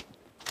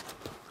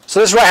 So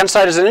this right-hand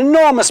side is an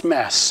enormous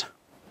mess.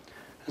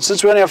 And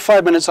since we only have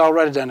 5 minutes, I'll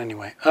write it down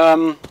anyway.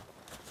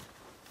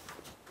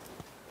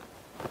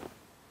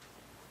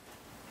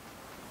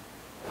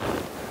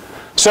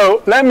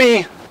 So let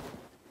me,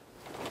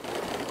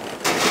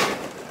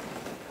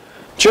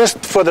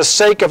 just for the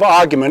sake of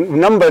argument,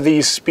 number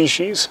these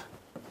species.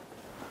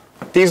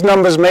 These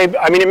numbers may,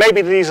 I mean, it may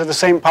be these are the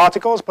same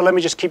particles, but let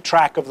me just keep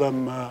track of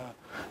them.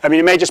 I mean,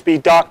 it may just be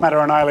dark matter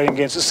annihilating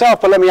against itself,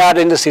 but let me add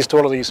indices to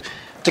all of these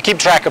to keep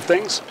track of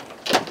things.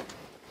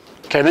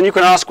 Okay, then you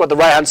can ask what the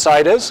right-hand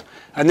side is,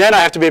 and then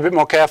I have to be a bit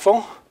more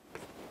careful,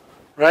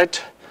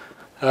 right?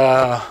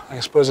 I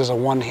suppose there's a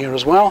 1 here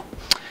as well.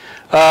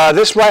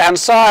 This right-hand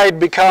side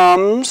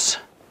becomes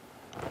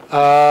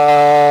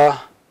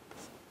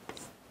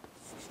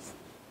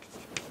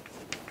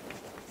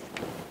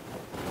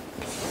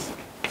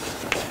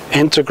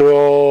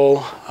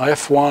integral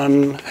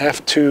F1,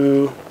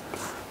 F2,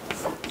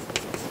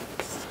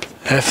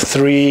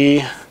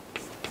 F3.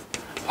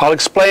 I'll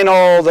explain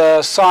all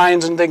the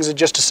signs and things in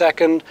just a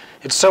second.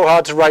 It's so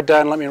hard to write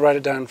down. Let me write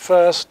it down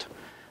first.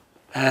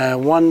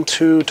 1,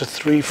 2 to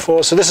 3,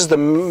 4. So this is the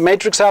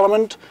matrix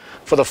element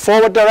for the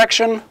forward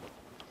direction.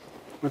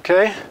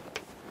 Okay.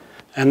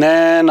 And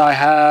then I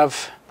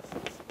have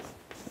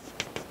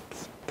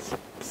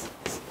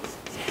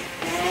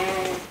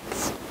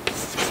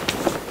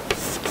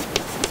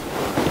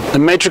the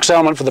matrix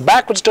element for the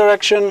backwards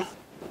direction.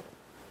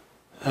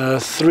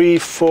 3,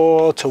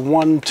 4 to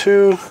 1,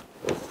 2.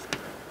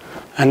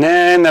 And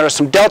then there are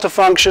some delta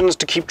functions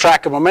to keep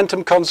track of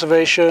momentum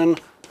conservation.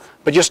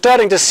 But you're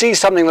starting to see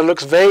something that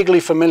looks vaguely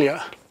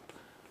familiar,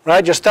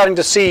 right? You're starting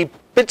to see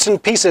bits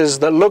and pieces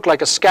that look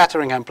like a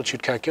scattering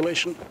amplitude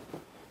calculation.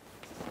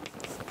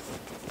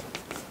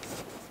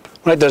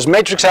 Right, there's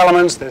matrix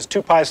elements, there's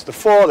 2 pi to the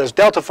 4, there's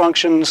delta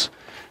functions,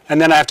 and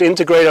then I have to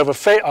integrate over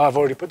phase, I've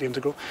already put the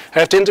integral. I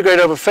have to integrate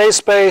over phase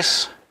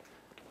space.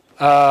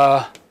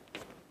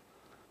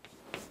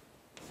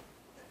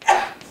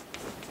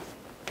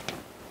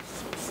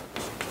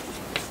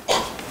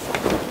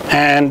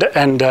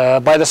 And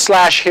by the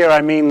slash here,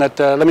 I mean that,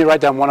 let me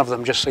write down one of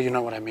them just so you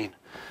know what I mean.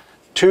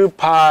 2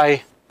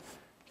 pi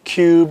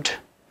cubed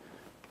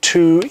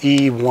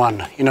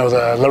 2e1, you know,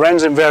 the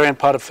Lorentz invariant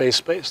part of phase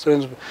space.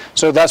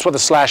 So that's what the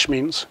slash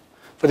means.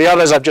 For the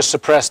others, I've just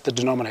suppressed the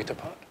denominator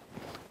part.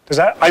 Does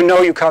that, I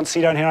know you can't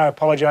see down here, I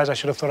apologize, I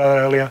should have thought of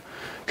that earlier.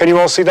 Can you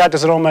all see that?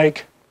 Does it all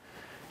make,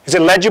 is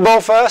it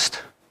legible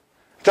first?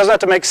 It doesn't have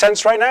to make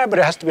sense right now, but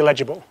it has to be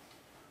legible.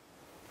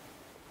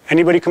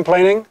 Anybody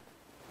complaining?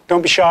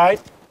 Don't be shy.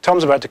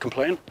 Tom's about to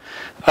complain.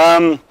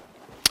 So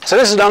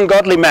this is an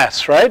ungodly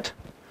mess, right?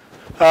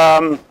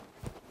 But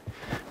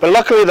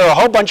luckily, there are a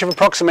whole bunch of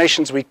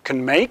approximations we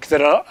can make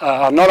that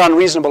are not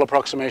unreasonable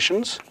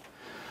approximations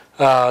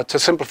to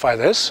simplify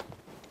this.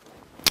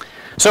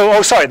 So,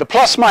 oh, sorry, the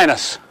plus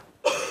minus.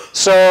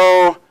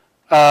 So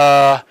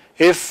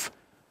if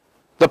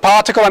the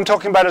particle I'm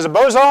talking about is a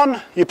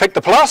boson, you pick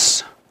the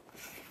plus.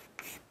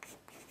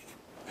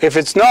 If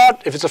it's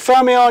not, if it's a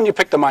fermion, you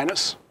pick the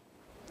minus.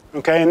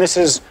 Okay, and this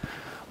is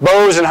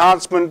Bose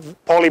enhancement,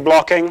 Pauli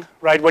blocking,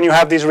 right? When you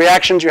have these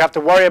reactions, you have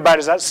to worry about,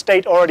 is that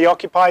state already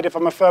occupied if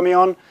I'm a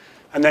fermion?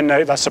 And then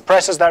that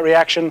suppresses that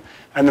reaction.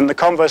 And then the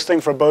converse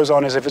thing for a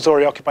boson is if it's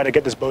already occupied, I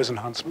get this Bose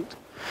enhancement.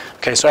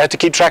 Okay, so I have to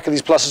keep track of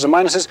these pluses and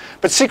minuses.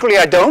 But secretly,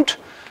 I don't,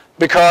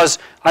 because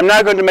I'm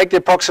now going to make the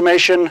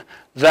approximation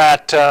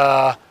that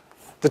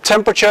the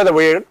temperature that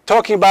we're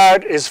talking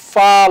about is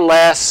far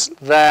less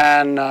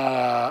than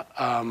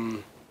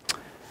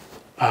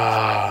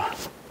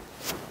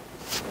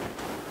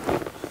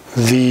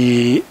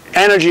the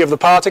energy of the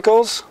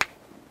particles,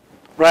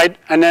 right?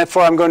 And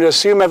therefore, I'm going to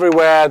assume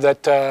everywhere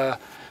that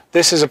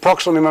this is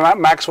approximately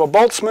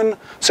Maxwell-Boltzmann,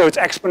 so it's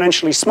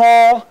exponentially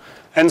small.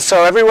 And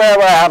so everywhere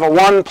where I have a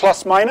 1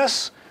 plus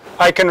minus,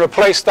 I can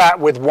replace that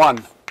with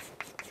 1.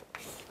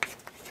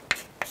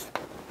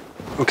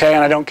 Okay,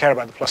 and I don't care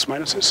about the plus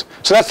minuses.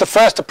 So that's the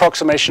first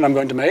approximation I'm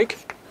going to make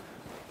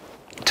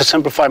to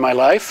simplify my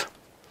life.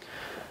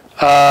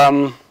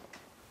 The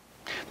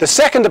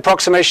second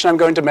approximation I'm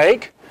going to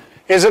make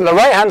is that the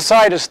right-hand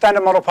side is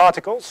standard model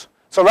particles.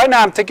 So right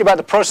now I'm thinking about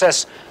the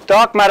process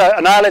dark matter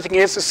annihilating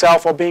against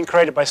itself or being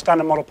created by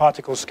standard model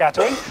particles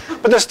scattering.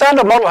 But the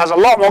standard model has a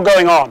lot more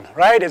going on,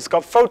 right? It's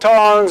got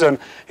photons and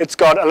it's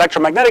got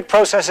electromagnetic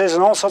processes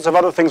and all sorts of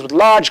other things with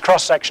large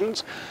cross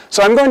sections.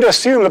 So I'm going to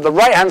assume that the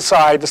right-hand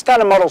side, the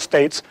standard model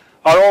states,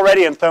 are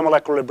already in thermal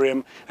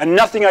equilibrium, and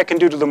nothing I can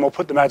do to them will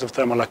put them out of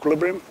thermal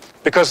equilibrium.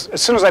 Because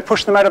as soon as I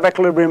push them out of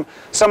equilibrium,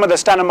 some of the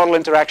standard model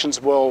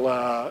interactions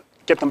will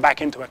get them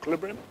back into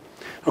equilibrium.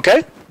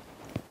 Okay?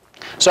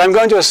 So I'm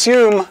going to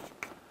assume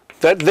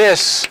that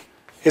this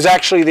is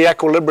actually the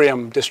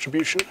equilibrium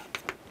distribution.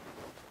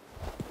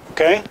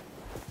 Okay?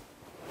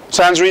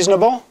 Sounds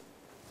reasonable?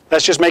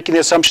 That's just making the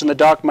assumption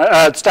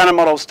that standard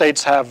model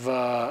states have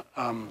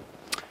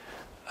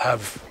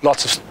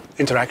lots of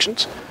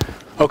interactions.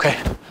 Okay.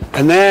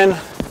 And then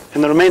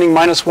in the remaining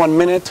 -1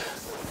 minute,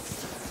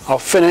 I'll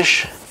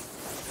finish.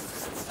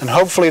 And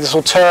hopefully this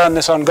will turn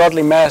this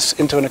ungodly mess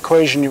into an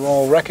equation you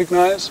all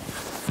recognize.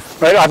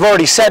 Right? I've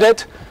already said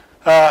it.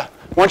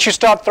 Once you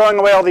start throwing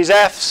away all these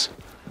F's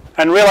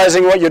and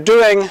realizing what you're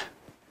doing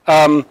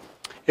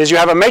is you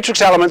have a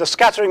matrix element, a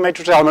scattering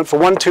matrix element for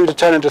 1, 2 to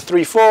turn into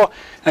 3, 4,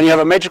 and you have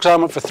a matrix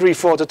element for 3,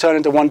 4 to turn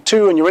into 1,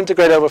 2, and you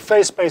integrate over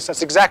phase space.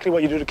 That's exactly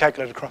what you do to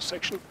calculate a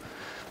cross-section.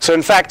 So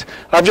in fact,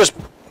 I've just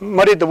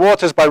muddied the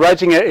waters by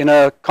writing it in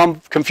a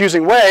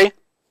confusing way,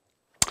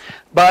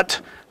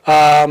 but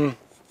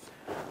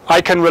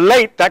I can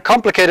relate that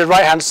complicated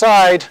right-hand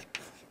side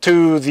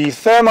to the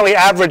thermally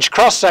average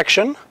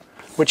cross-section,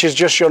 which is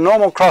just your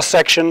normal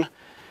cross-section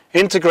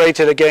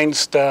integrated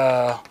against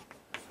the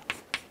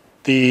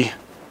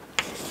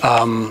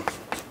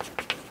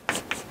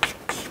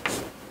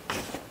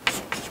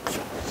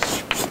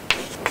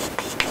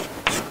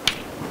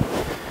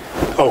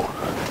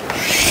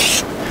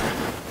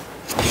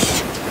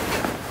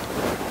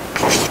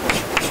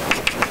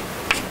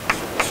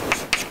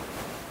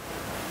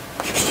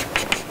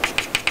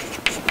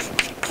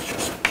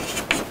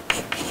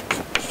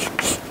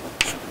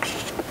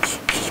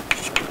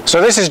So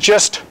this is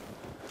just,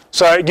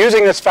 so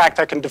using this fact,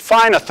 I can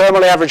define a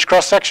thermally average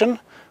cross-section,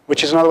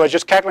 which is in other words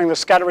just calculating the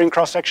scattering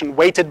cross-section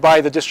weighted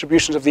by the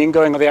distributions of the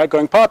ingoing or the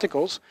outgoing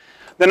particles.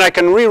 Then I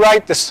can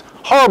rewrite this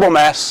horrible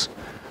mess,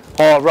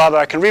 or rather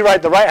I can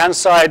rewrite the right-hand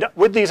side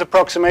with these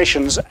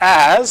approximations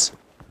as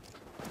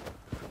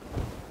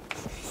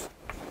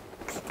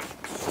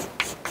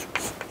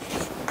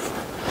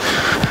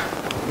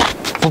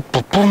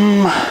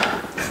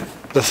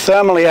the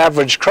thermally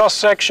average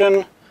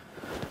cross-section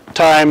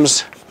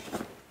times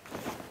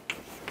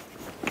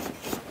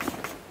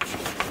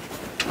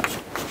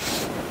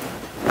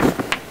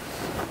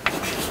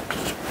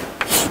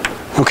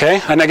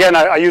okay, and again,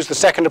 I use the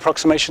second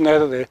approximation there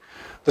that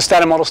the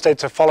standard model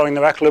states are following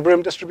their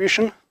equilibrium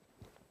distribution,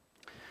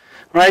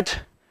 right?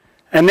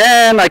 And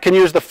then I can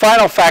use the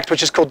final fact,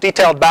 which is called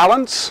detailed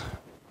balance.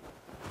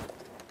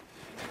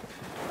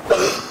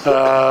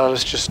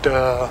 Let's just,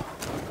 I'll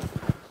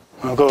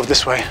go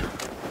this way.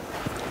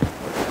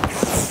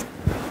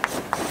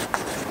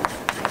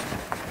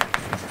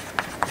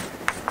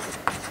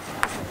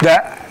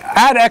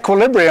 At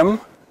equilibrium,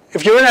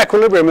 if you're in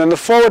equilibrium, then the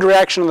forward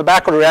reaction and the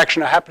backward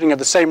reaction are happening at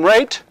the same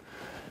rate.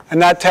 And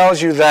that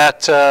tells you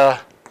that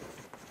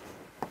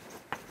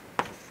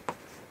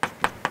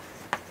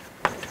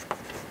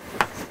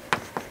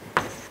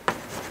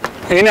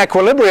in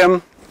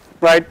equilibrium,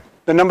 right,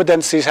 the number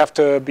densities have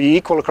to be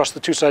equal across the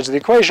two sides of the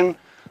equation.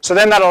 So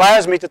then that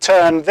allows me to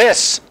turn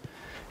this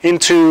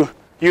into,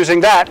 using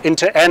that,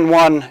 into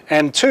N1,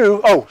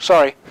 N2. Oh,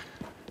 sorry.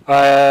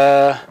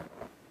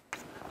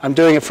 I'm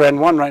doing it for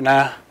N1 right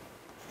now.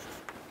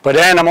 But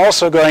then I'm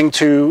also going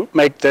to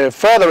make the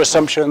further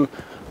assumption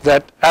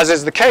that, as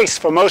is the case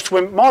for most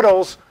WIMP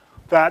models,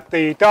 that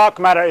the dark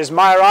matter is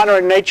Majorana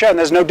in nature and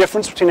there's no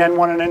difference between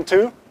N1 and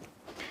N2.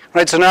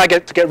 Right, so now I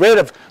get to get rid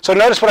of, so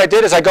notice what I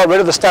did is I got rid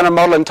of the standard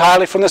model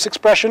entirely from this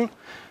expression,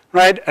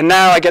 right? And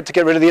now I get to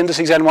get rid of the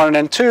indices N1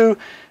 and N2,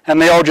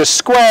 and they all just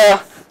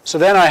square. So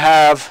then I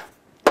have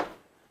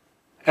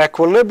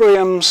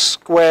equilibrium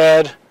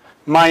squared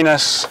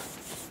minus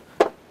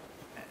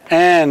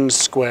N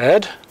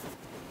squared.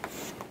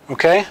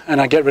 Okay,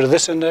 and I get rid of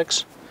this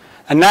index.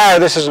 And now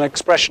this is an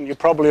expression you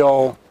probably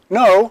all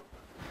know.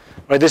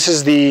 Right, this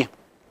is the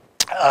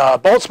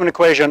Boltzmann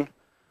equation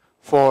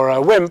for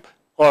a WIMP,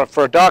 or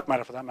for a dark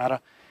matter for that matter.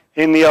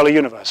 in the early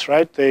universe,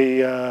 right?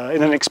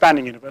 In an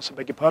expanding universe, I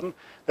beg your pardon.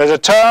 There's a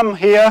term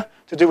here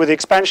to do with the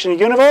expansion of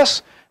the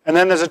universe, and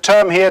then there's a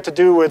term here to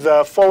do with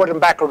forward and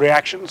backward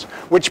reactions.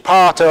 Which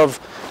part of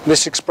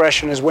this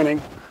expression is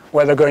winning?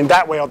 Whether going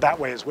that way or that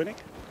way is winning.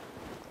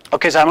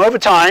 Okay, so I'm over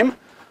time.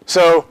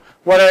 So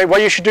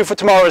what you should do for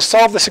tomorrow is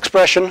solve this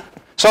expression,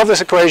 solve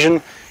this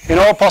equation in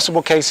all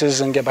possible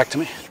cases and get back to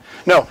me.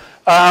 No,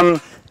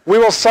 we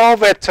will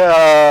solve it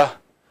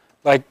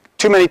like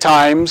too many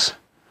times,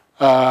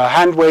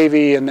 hand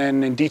wavy and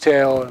then in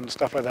detail and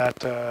stuff like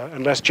that,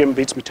 unless Jim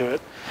beats me to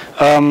it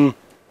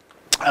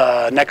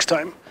next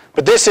time.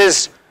 But this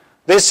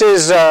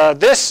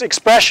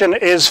expression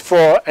is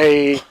for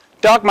a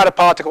dark matter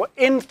particle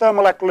in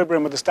thermal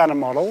equilibrium with the Standard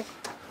Model,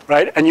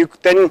 right? And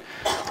then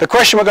the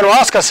question we're going to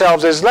ask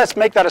ourselves is, let's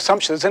make that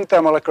assumption it's in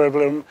thermal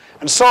equilibrium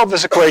and solve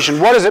this equation.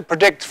 What does it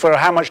predict for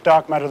how much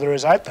dark matter there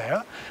is out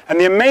there? And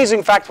the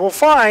amazing fact we'll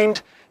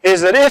find is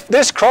that if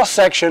this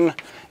cross-section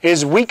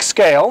is weak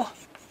scale,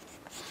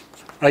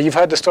 right, you've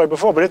heard this story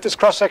before, but if this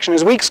cross-section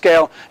is weak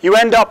scale, you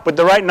end up with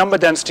the right number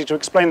density to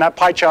explain that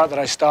pie chart that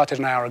I started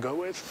an hour ago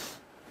with,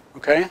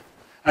 okay?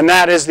 And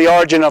that is the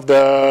origin of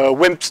the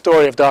WIMPS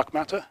story of dark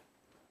matter.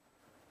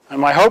 And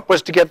my hope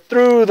was to get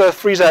through the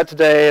freeze-out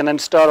today and then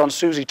start on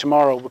SUSY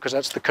tomorrow, because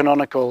that's the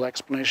canonical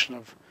explanation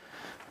of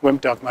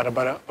WIMP dark matter,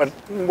 but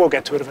we'll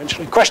get to it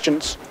eventually.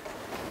 Questions?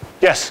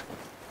 Yes?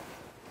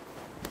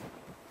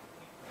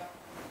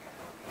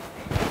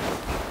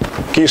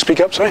 Can you speak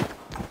up, sorry?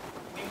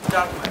 WIMP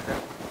dark matter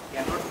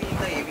cannot be in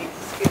the AV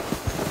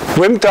scale.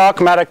 WIMP dark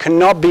matter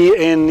cannot be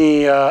in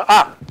the,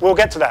 we'll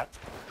get to that.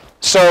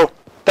 So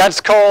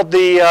that's called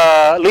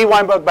the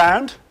Lee-Weinberg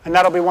bound, and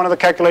that'll be one of the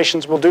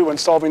calculations we'll do when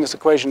solving this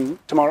equation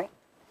tomorrow.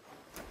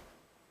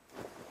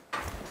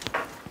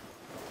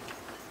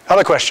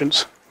 Other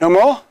questions? No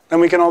more?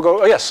 Then we can all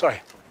go, oh yes,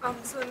 sorry.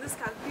 So in this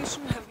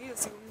calculation, have we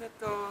assumed that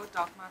the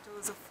dark matter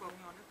is a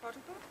fermionic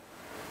particle?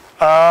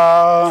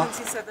 Since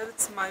you said that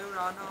it's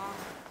Majorana.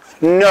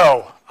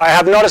 No, I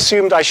have not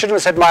assumed. I shouldn't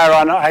have said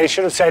Majorana. I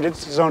should have said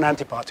it's its own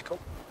antiparticle.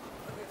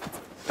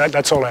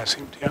 That's all I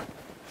assumed, yeah.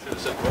 Should have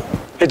said what?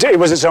 It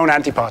was its own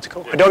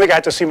antiparticle. I don't think I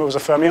had to assume it was a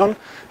fermion.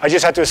 I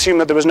just had to assume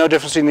that there was no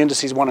difference between the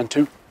indices 1 and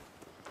 2.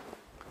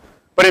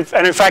 But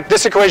in fact,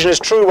 this equation is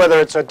true whether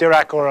it's a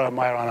Dirac or a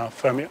Majorana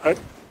fermion. Right?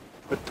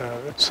 But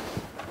it's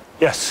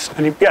yes.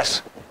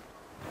 Yes.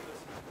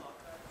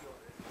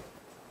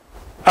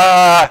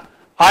 I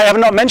have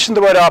not mentioned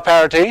the word R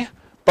parity,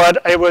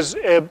 but it was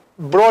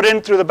brought in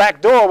through the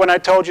back door when I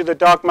told you that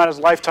dark matter's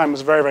lifetime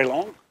was very, very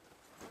long.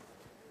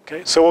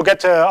 Okay, so we'll get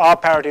to R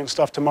parity and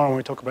stuff tomorrow when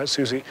we talk about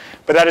SUSY.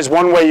 But that is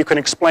one way you can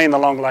explain the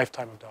long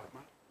lifetime of dark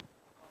matter.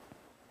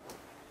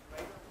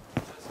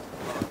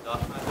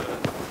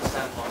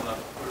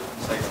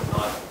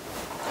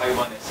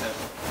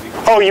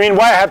 Oh, you mean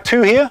why I have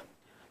 2 here?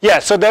 Yeah,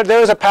 so there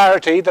is a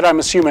parity that I'm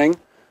assuming,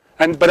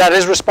 but that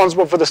is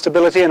responsible for the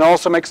stability and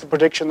also makes the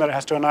prediction that it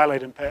has to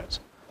annihilate in pairs.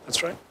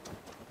 That's right.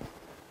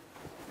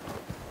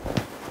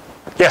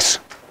 Yes?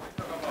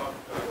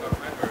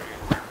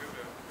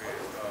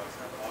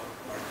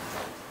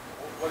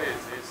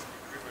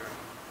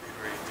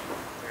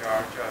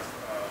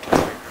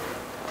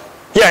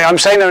 Yeah, I'm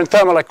saying they're in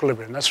thermal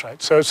equilibrium. That's right.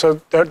 So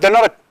they're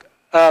not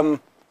a.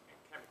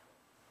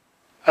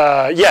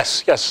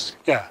 Yes,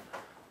 yeah.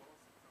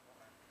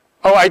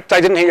 Oh, I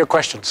didn't hear your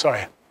question.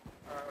 Sorry. I was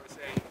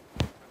saying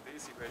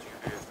this equation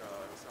is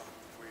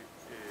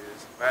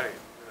valid.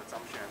 The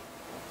assumption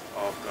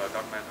of the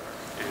dark matter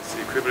is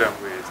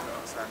equivalent with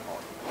the Standard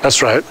Model.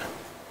 That's right.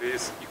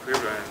 This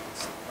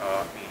equivalence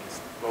means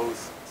both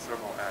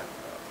thermal and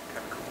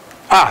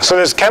chemical. So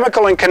there's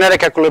chemical and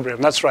kinetic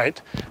equilibrium. That's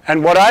right.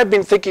 And what I've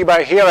been thinking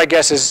about here, I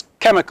guess, is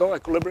chemical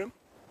equilibrium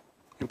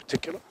in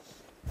particular.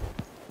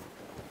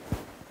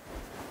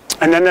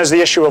 And then there's the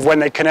issue of when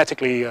they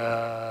kinetically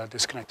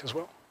disconnect as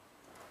well.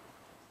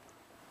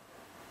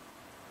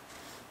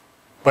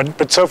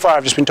 But so far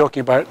I've just been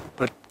talking about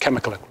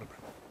chemical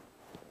equilibrium,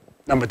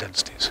 number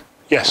densities.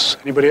 Yes,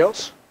 anybody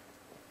else?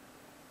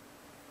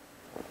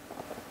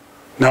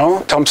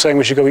 No? Tom's saying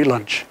we should go eat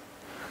lunch.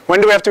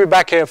 When do we have to be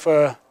back here for?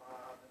 The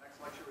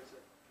next lecture is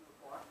at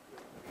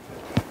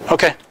 2 o'clock.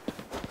 Okay,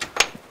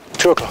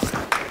 2 o'clock.